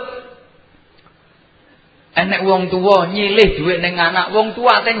ngapunten enek wong tuwa nyilih dhuwit ning anak, wong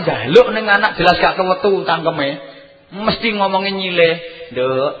tuwa ate njaluk ning anak jelas gak kewetu tangkeme. Mesti ngomongin nyilih,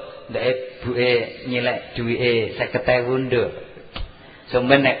 Nduk, buke nyilek duwike 50.000, Nduk.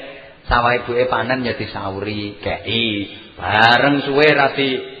 Sampe nek sawah ibuke panen ya disauri, kei. Bareng suwe ra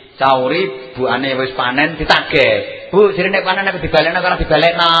disauri, buane wis panen ditagih. Bu, sire nek panen aku dibalekno karo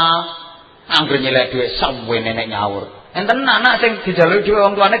dibalekno. Angger nyilek dhuwit suwene nek nyaur. Enten anak sing dijaluk dhuwit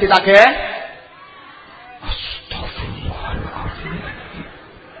wong tuane ditagih. Astagfirullahaladzim.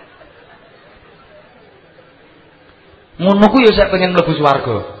 Ngono ku ya saya pengen mlebu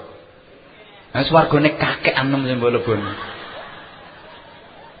swarga. Nah swargane kakek anem sing mbok lebone.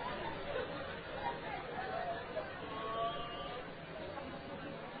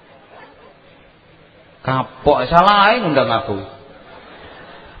 Kapok salah ae ngundang aku.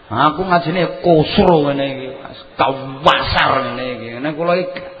 Aku ngajine kusro ngene iki, kawasar ngene iki. Nek kula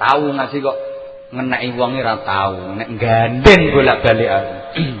iki tau ngaji kok ngeneki wong ora tau, nek gandeng bolak-balik aku.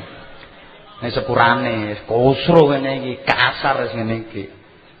 Nek sepurane kusro ngene iki, kasar wis ngene iki.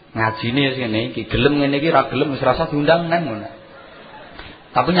 Ngajine wis ngene iki, gelem ngene iki ra gelem wis rasa diundang nang ngono.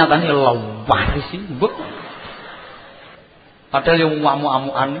 Tapi nyatane lawaris iki, mbok. Padahal yang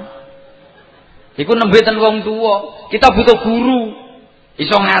amuk-amukan. Iku nembe ten wong tuwa. Kita butuh guru.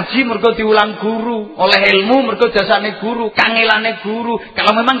 Iso ngaji mergo diulang guru, oleh ilmu mergo jasane guru, kangelane guru.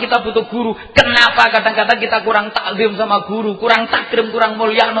 Kalau memang kita butuh guru, kenapa kadang-kadang kita kurang takzim sama guru, kurang takrim, kurang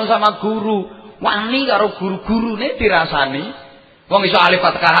mulyano sama guru? Wani karo guru-gurune dirasani. Wong iso alif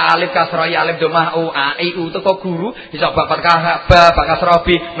fathah alif kasrah ya alif dhammah u a i u teko guru iso ba fathah ba kasrah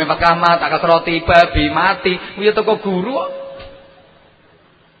bi mim fathah ma ta kasrah ti ba bi mati kuwi teko guru.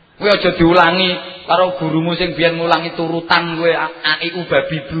 Kuwi aja diulangi karo gurumu sing biyen ngulangi turutan kowe a i u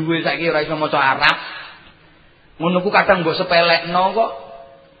babi bu kowe saiki ora iso maca Arab. Ngono ku kadang mbok sepelekno kok.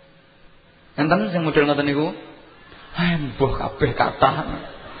 Enten sing model ngoten niku. Mbuh kabeh kathah.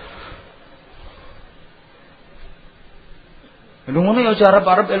 Ngono ya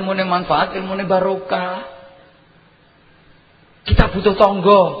arep-arep ilmune manfaat, ilmune barokah. Kita butuh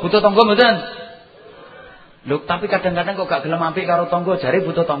tangga mboten? Lho, tapi kadang-kadang kok gak gelem apik karo tangga, jare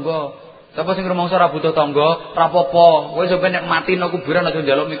butuh tangga. Sapa sing rumangsa ora butuh tangga, ora apa-apa. Kowe sampe nek mati nang kuburan aja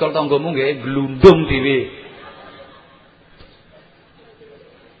njaluk mikul tanggamu nggih, glundung dhewe.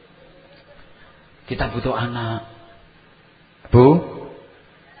 Kita butuh anak. Bu?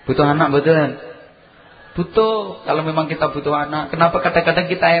 Butuh anak mboten? Butuh, kalau memang kita butuh anak. Kenapa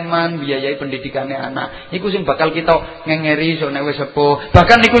kadang-kadang kita eman biayai pendidikannya anak? Iku sing bakal kita ngengeri so nek wis sepuh.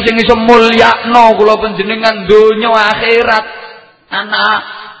 Bahkan iku sing iso mulyakno kula panjenengan donya akhirat anak.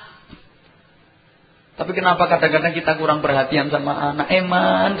 Tapi kenapa kadang-kadang kita kurang perhatian sama anak?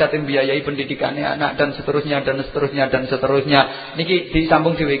 Eman kate biayai pendidikannya anak dan seterusnya dan seterusnya dan seterusnya. Niki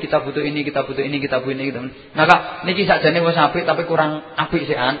disambung dhewe kita butuh ini, kita butuh ini, kita butuh ini gitu. Nah, Kak, niki sakjane wis apik tapi kurang apik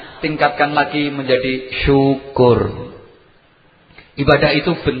sean, tingkatkan lagi menjadi syukur. Ibadah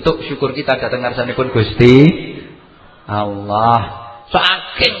itu bentuk syukur kita datang ngarsanipun Gusti Allah.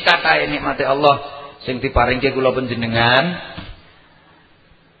 Saking kakae nikmate Allah sing diparingke kula panjenengan.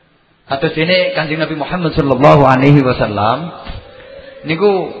 Atus dene Kanjeng Nabi Muhammad sallallahu alaihi wasallam niku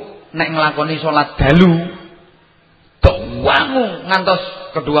nek nglakoni salat dalu tok wangu ngantos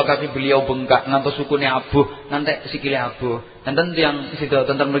kedua kaki beliau bengkak, ngantos sukune abuh, ngantek sikile abuh. Enten tiyang sida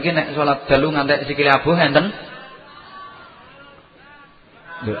tenten mriki nek salat dalu ngantek sikile abuh enten?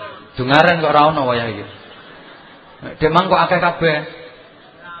 Lho, dungaren kok ora ono wayah iki. Demang kok akeh kabeh.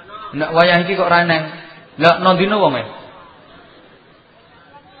 Nek wayah iki kok ora eneng. Lah nondino wong e?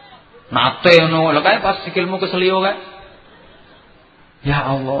 Nate ngono, lha kae pas sikilmu keselio kae. Ya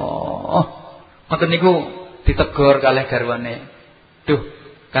Allah. Ngoten niku ditegur kalih garwane. Duh,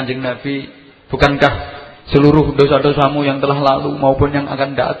 Kanjeng Nabi, bukankah seluruh dosa-dosamu yang telah lalu maupun yang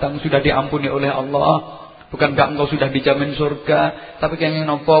akan datang sudah diampuni oleh Allah? Bukankah engkau sudah dijamin surga? Tapi kenging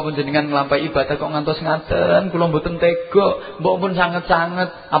napa panjenengan nglampahi ibadah kok ngantos ngaten? Kula mboten tega, mbok pun sanget-sanget.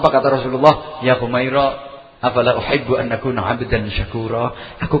 Apa kata Rasulullah? Ya Humaira, afala uhibbu an akuna 'abdan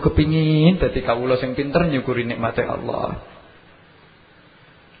syakura. Aku kepingin dadi kawula sing pinter nyukuri nikmate Allah.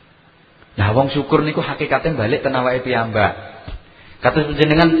 Nah, wong syukur niku hakikate balik ten awake piyambak. Kados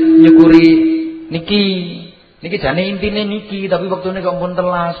panjenengan nyukuri niki. Niki jane intine niki, tapi wektune kok pun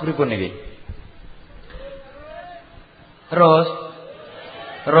telas pripun niki? Terus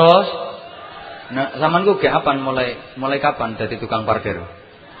nah, sampeanku ge apan mulai kapan dadi tukang parkir?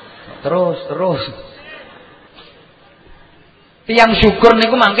 Terus. Tiang syukur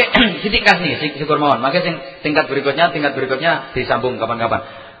niku mangke sithik kasih syukur mawon. Mangke sing tingkat berikutnya disambung kapan-kapan.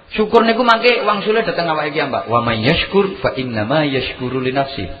 Syukur niku mangke wangsule dateng awake iki Mbak. Wa may yashkur fa inna ma yashkuru li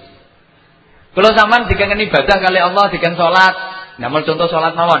nafsi. Kalau sampean dikengen ibadah kali Allah diken salat, namel contoh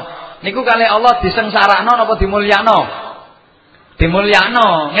salat mawon. Niku kali Allah disengsarakno napa dimulyakno?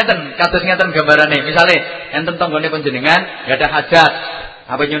 Dimulyakno. Ngeten, kados ngeten gambarane. Misale enten tanggane panjenengan gak ada hajat,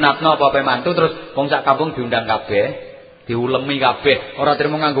 apa nyunatno apa mantu terus wong sak kampung diundang kabeh. Diulemi kabeh, ora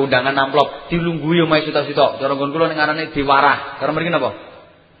trimo nganggo undangan amplop, dilungguhi omahe sita-sita. Cara nggon kula ning ngarane diwarah. Cara mriki napa?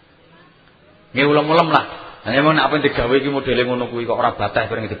 Nggih ulem-ulem lah. Lah yen nek apa digawe iki modele ngono kuwi kok ora batah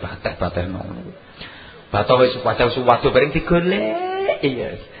bareng dibatah-batahno ngono kuwi. Batah wis suwadu bareng digolek. Iya.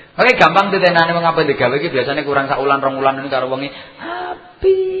 Oke gampang ditenane wong apa digawe iki biasane kurang sak ulan rong ulan karo wonge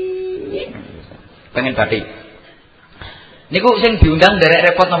apik. Pengen batik. Niku sing diundang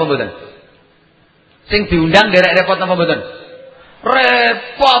derek repot napa mboten? Sing diundang derek repot napa mboten?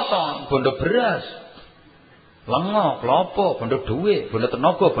 Repot to, bondo beras. Lengo, klopo, bondo dhuwit, bondo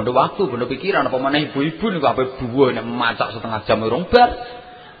tenaga, bondo waktu, bondo pikiran apa maneh ibu-ibu niku ape buwe nek macak setengah jam urung bar.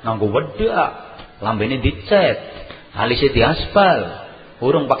 Nganggo wedak, lambene dicet, alise diaspal,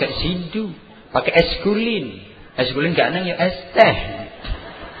 urung pakai sindu, pakai es gulin. Es gulin gak nang ya es teh.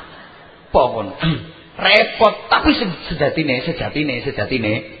 Pohon. Repot, tapi sejatine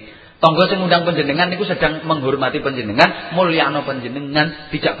tangga sing ngundang panjenengan niku sedang menghormati panjenengan, mulyakno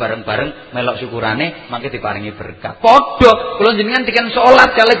panjenengan, dijak bareng-bareng melok syukurane mangke diparingi berkah. Padha kula jenengan diken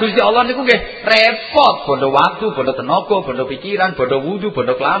salat kalih Gusti Allah niku nggih repot, bondo waktu, bondo tenaga, bondo pikiran, bondo wudu,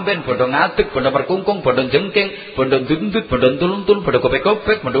 bondo klamben, bondo ngadeg, bondo perkungkung, bondo jengking, bondo ndundut, bondo tulung-tulung, bondo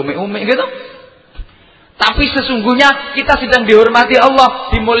kopek-kopek, bondo umek-umek gitu. Tapi sesungguhnya kita sedang dihormati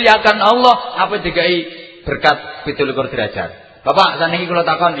Allah, dimuliakan Allah. Apa dikai berkat 17 derajat. Bapak, saniki kula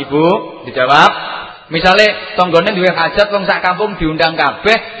takon, Ibu, dijawab. Misale tanggane duwe hajat wong sak kampung diundang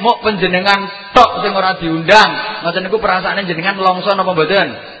kabeh, mok panjenengan tok sing ora diundang. Ngoten niku perasaane jenengan nelongso napa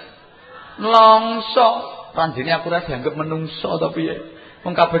mboten? Nelongso. Ranjene aku ora dianggep menungso to piye?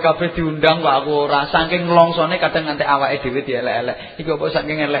 Wong kabeh-kabeh diundang kok aku ora. Saking nelongsone kadang nganti awake dhewe dielek-elek. Iki apa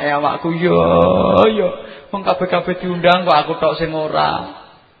saking eleke awakku yo. Wong kabeh-kabeh diundang kok aku tok sing ora.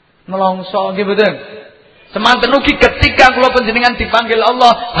 Nelongso nggih mboten? Semanten ugi ketika kula panjenengan dipanggil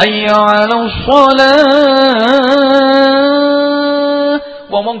Allah, hayya 'alas shalah.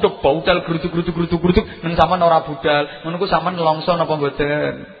 Wong do budal gruduk nang sampean ora budal. Ngono ku sampean nelongso napa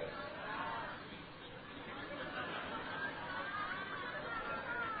mboten?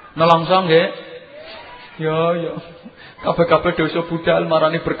 Nelongso nggih? Ya. Kabeh-kabeh dosa budal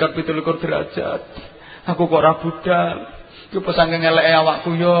marani berkat 17 derajat. Aku kok ora budal. Ku pesangke ngeleke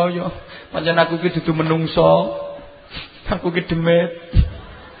awakku ya. Pancen aku ki dudu menungso. Aku ki demit.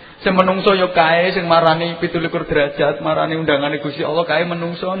 Sing menungso ya kae sing marani 17 derajat, marani undangane Gusti Allah kae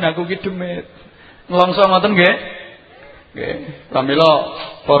menungso, nah aku ki demit. Nelongso ngoten nggih? Nggih. Pramila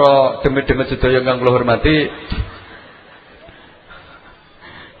para demit-demit sedaya ingkang kula hormati.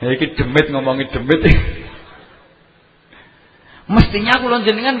 Iki demit ngomongi demit. Mestinya kula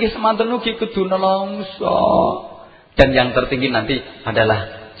jenengan nggih semanten ugi kudu nelongso. Dan yang tertinggi nanti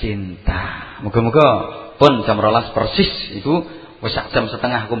adalah cinta. Muga-muga pun jam 12 persis itu wis sak jam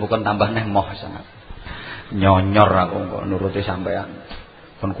setengah aku bukan tambah neh moh sangat. Nyonyor aku kok nuruti sampean.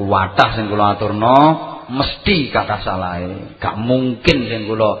 Pun kuwatah sing kula aturno mesti kathah salahe. Gak mungkin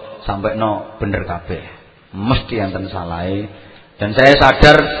sing kula sampekno bener kabeh. Mesti enten salahe. Dan saya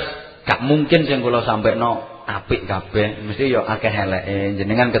sadar gak mungkin sing kula sampekno apik kabeh, mesti ya akeh eleke.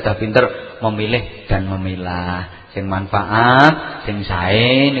 Jenengan kedah pinter memilih dan memilah. Sing manfaat, sing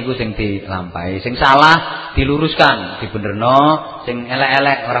sae niku sing dilampahi, sing salah diluruskan, dibenerno, sing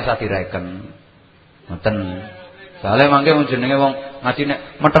elek-elek ora usah direken. Ngoten. Soale mangke wong jenenge wong ngaji nek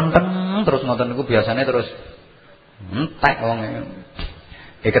meteng-teng terus ngoten niku biasane terus entek wong e.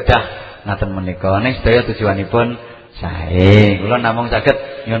 Kedah ngaten menika. Ning sedaya tujuanipun sae. Kula namung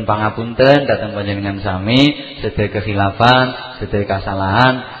saged nyuwun pangapunten dhateng panjenengan sami sedaya kekhilafan, sedaya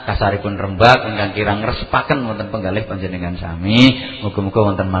kesalahan, kasaripun rembag ingkang kirang ngrespaken wonten penggalih panjenengan sami.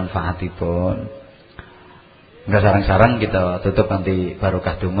 Muga-muga wonten manfaatipun. Enggak sareng-sareng kita tutup nanti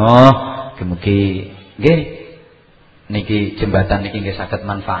barokah donga. Mugi nggih niki jembatan niki nggih saged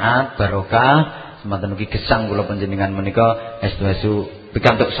manfaat barokah. Semanten ugi gesang kula panjenengan menika estu-estu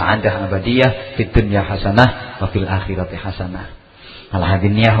pikantuk sa'adah abadiyah fid dunya hasanah wa fil akhirati hasanah. Ala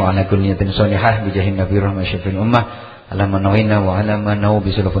hadiniyah wa ala kulli niyatin shalihah bi jahin nabi rahmah syafil ummah. Ala manawina wa ala manaw bi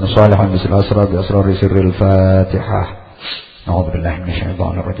salafun salihin bi asrar sirril Fatihah. A'udzu billahi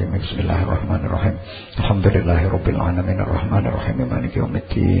minasyaitonir rajim. Bismillahirrahmanirrahim. Alhamdulillahirabbil alamin arrahmanir rahim maliki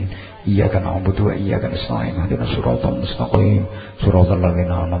yaumiddin. Iyyaka na'budu wa iyyaka nasta'in. Ihdinas siratal mustaqim. Siratal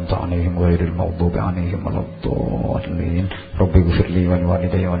ladzina an'amta 'alaihim ghairil maghdubi 'alaihim waladdallin. Rabbi ighfirli wa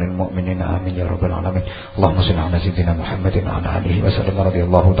liwalidayya wa lil mu'minina amin ya rabbal alamin. Allahumma shalli 'ala sayyidina Muhammadin wa 'ala alihi wa sallam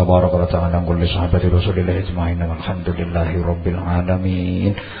radhiyallahu tabaraka wa ta'ala an kulli sahabati Rasulillah ajma'in walhamdulillahi rabbil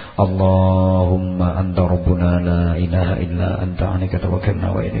alamin. Allahumma anta rabbuna la ilaha illa anta 'alaika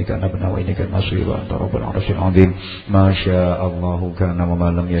tawakkalna wa ilaika anabna wa ilaikal masir wa anta rabbul 'arsyil 'azim. Ma syaa Allahu kana wa ma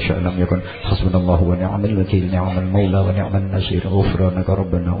lam yasha' lam yakun. Hasbunallahu wa ni'mal wakeel, ni'mal maula wa ni'man nasir. Ghufranaka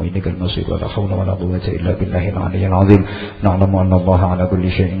rabbana wa ilaikal masir wa la haula wa la quwwata illa billahil 'aliyyil 'azim. Na'lamu anna Allaha 'ala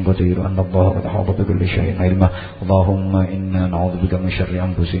kulli shay'in qadir, anna Allaha qad ahata bi kulli shay'in 'ilma. Allahumma inna na'udzubika min syarri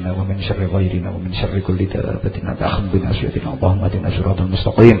anfusina wa min syarri ghairina wa min syarri kulli dabbatin ta'khudhu bi nasyatina. Allahumma ihdina siratal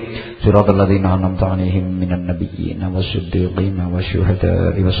mustaqim, siratal ladzina an'amta 'alaihim minan nabiyyin was-siddiqin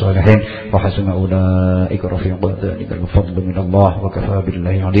wasyuhada'i was-salihin wa hasuna ulaika rafiqa. Dzalikal fadlu min Allah wa kafaa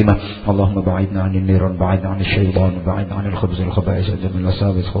billahi 'alima. Allahumma ba'idna 'anil niran, ba'idna 'anil syaitan, ba'idna 'anil khubuthi wal khaba'is wal jamil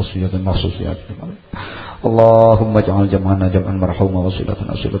wasawis khusiyat makhsusiyat. Allahumma ij'al jam'ana jam'an marhuma wa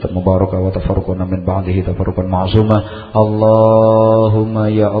silatan silatan mubarakah wa tafarruqana min ba'dihi tafarruqan ma'suma. Allahumma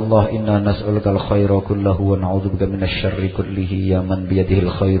ya Allah inna nas'aluka al-khaira kullahu wa na'udzubika minasy syarri kullihi ya man bi yadihi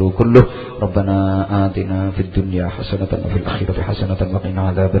al-khairu kulluh. Rabbana atina fid dunya hasanatan wa fil akhirati hasanatan wa qina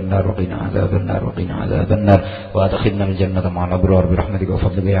adzabannar wa qina adzabannar wa qina adzabannar wa adkhilna al-jannata ma'al abrar bi rahmatika wa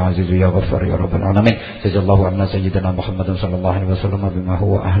fadlika ya aziz ya ghaffar ya rabbal alamin. Jazakallahu anna sayyidina Muhammadan sallallahu alaihi wasallam bima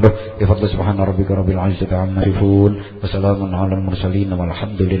huwa ahluh bi fadli subhana rabbika rabbil izzati amma yasifun wa salamun 'alal mursalin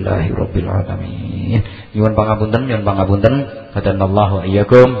walhamdulillahi rabbil alamin. Nyuwun pangapunten, nyuwun pangapunten. Hadanallahu wa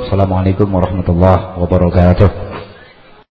iyyakum. Assalamualaikum warahmatullahi wabarakatuh.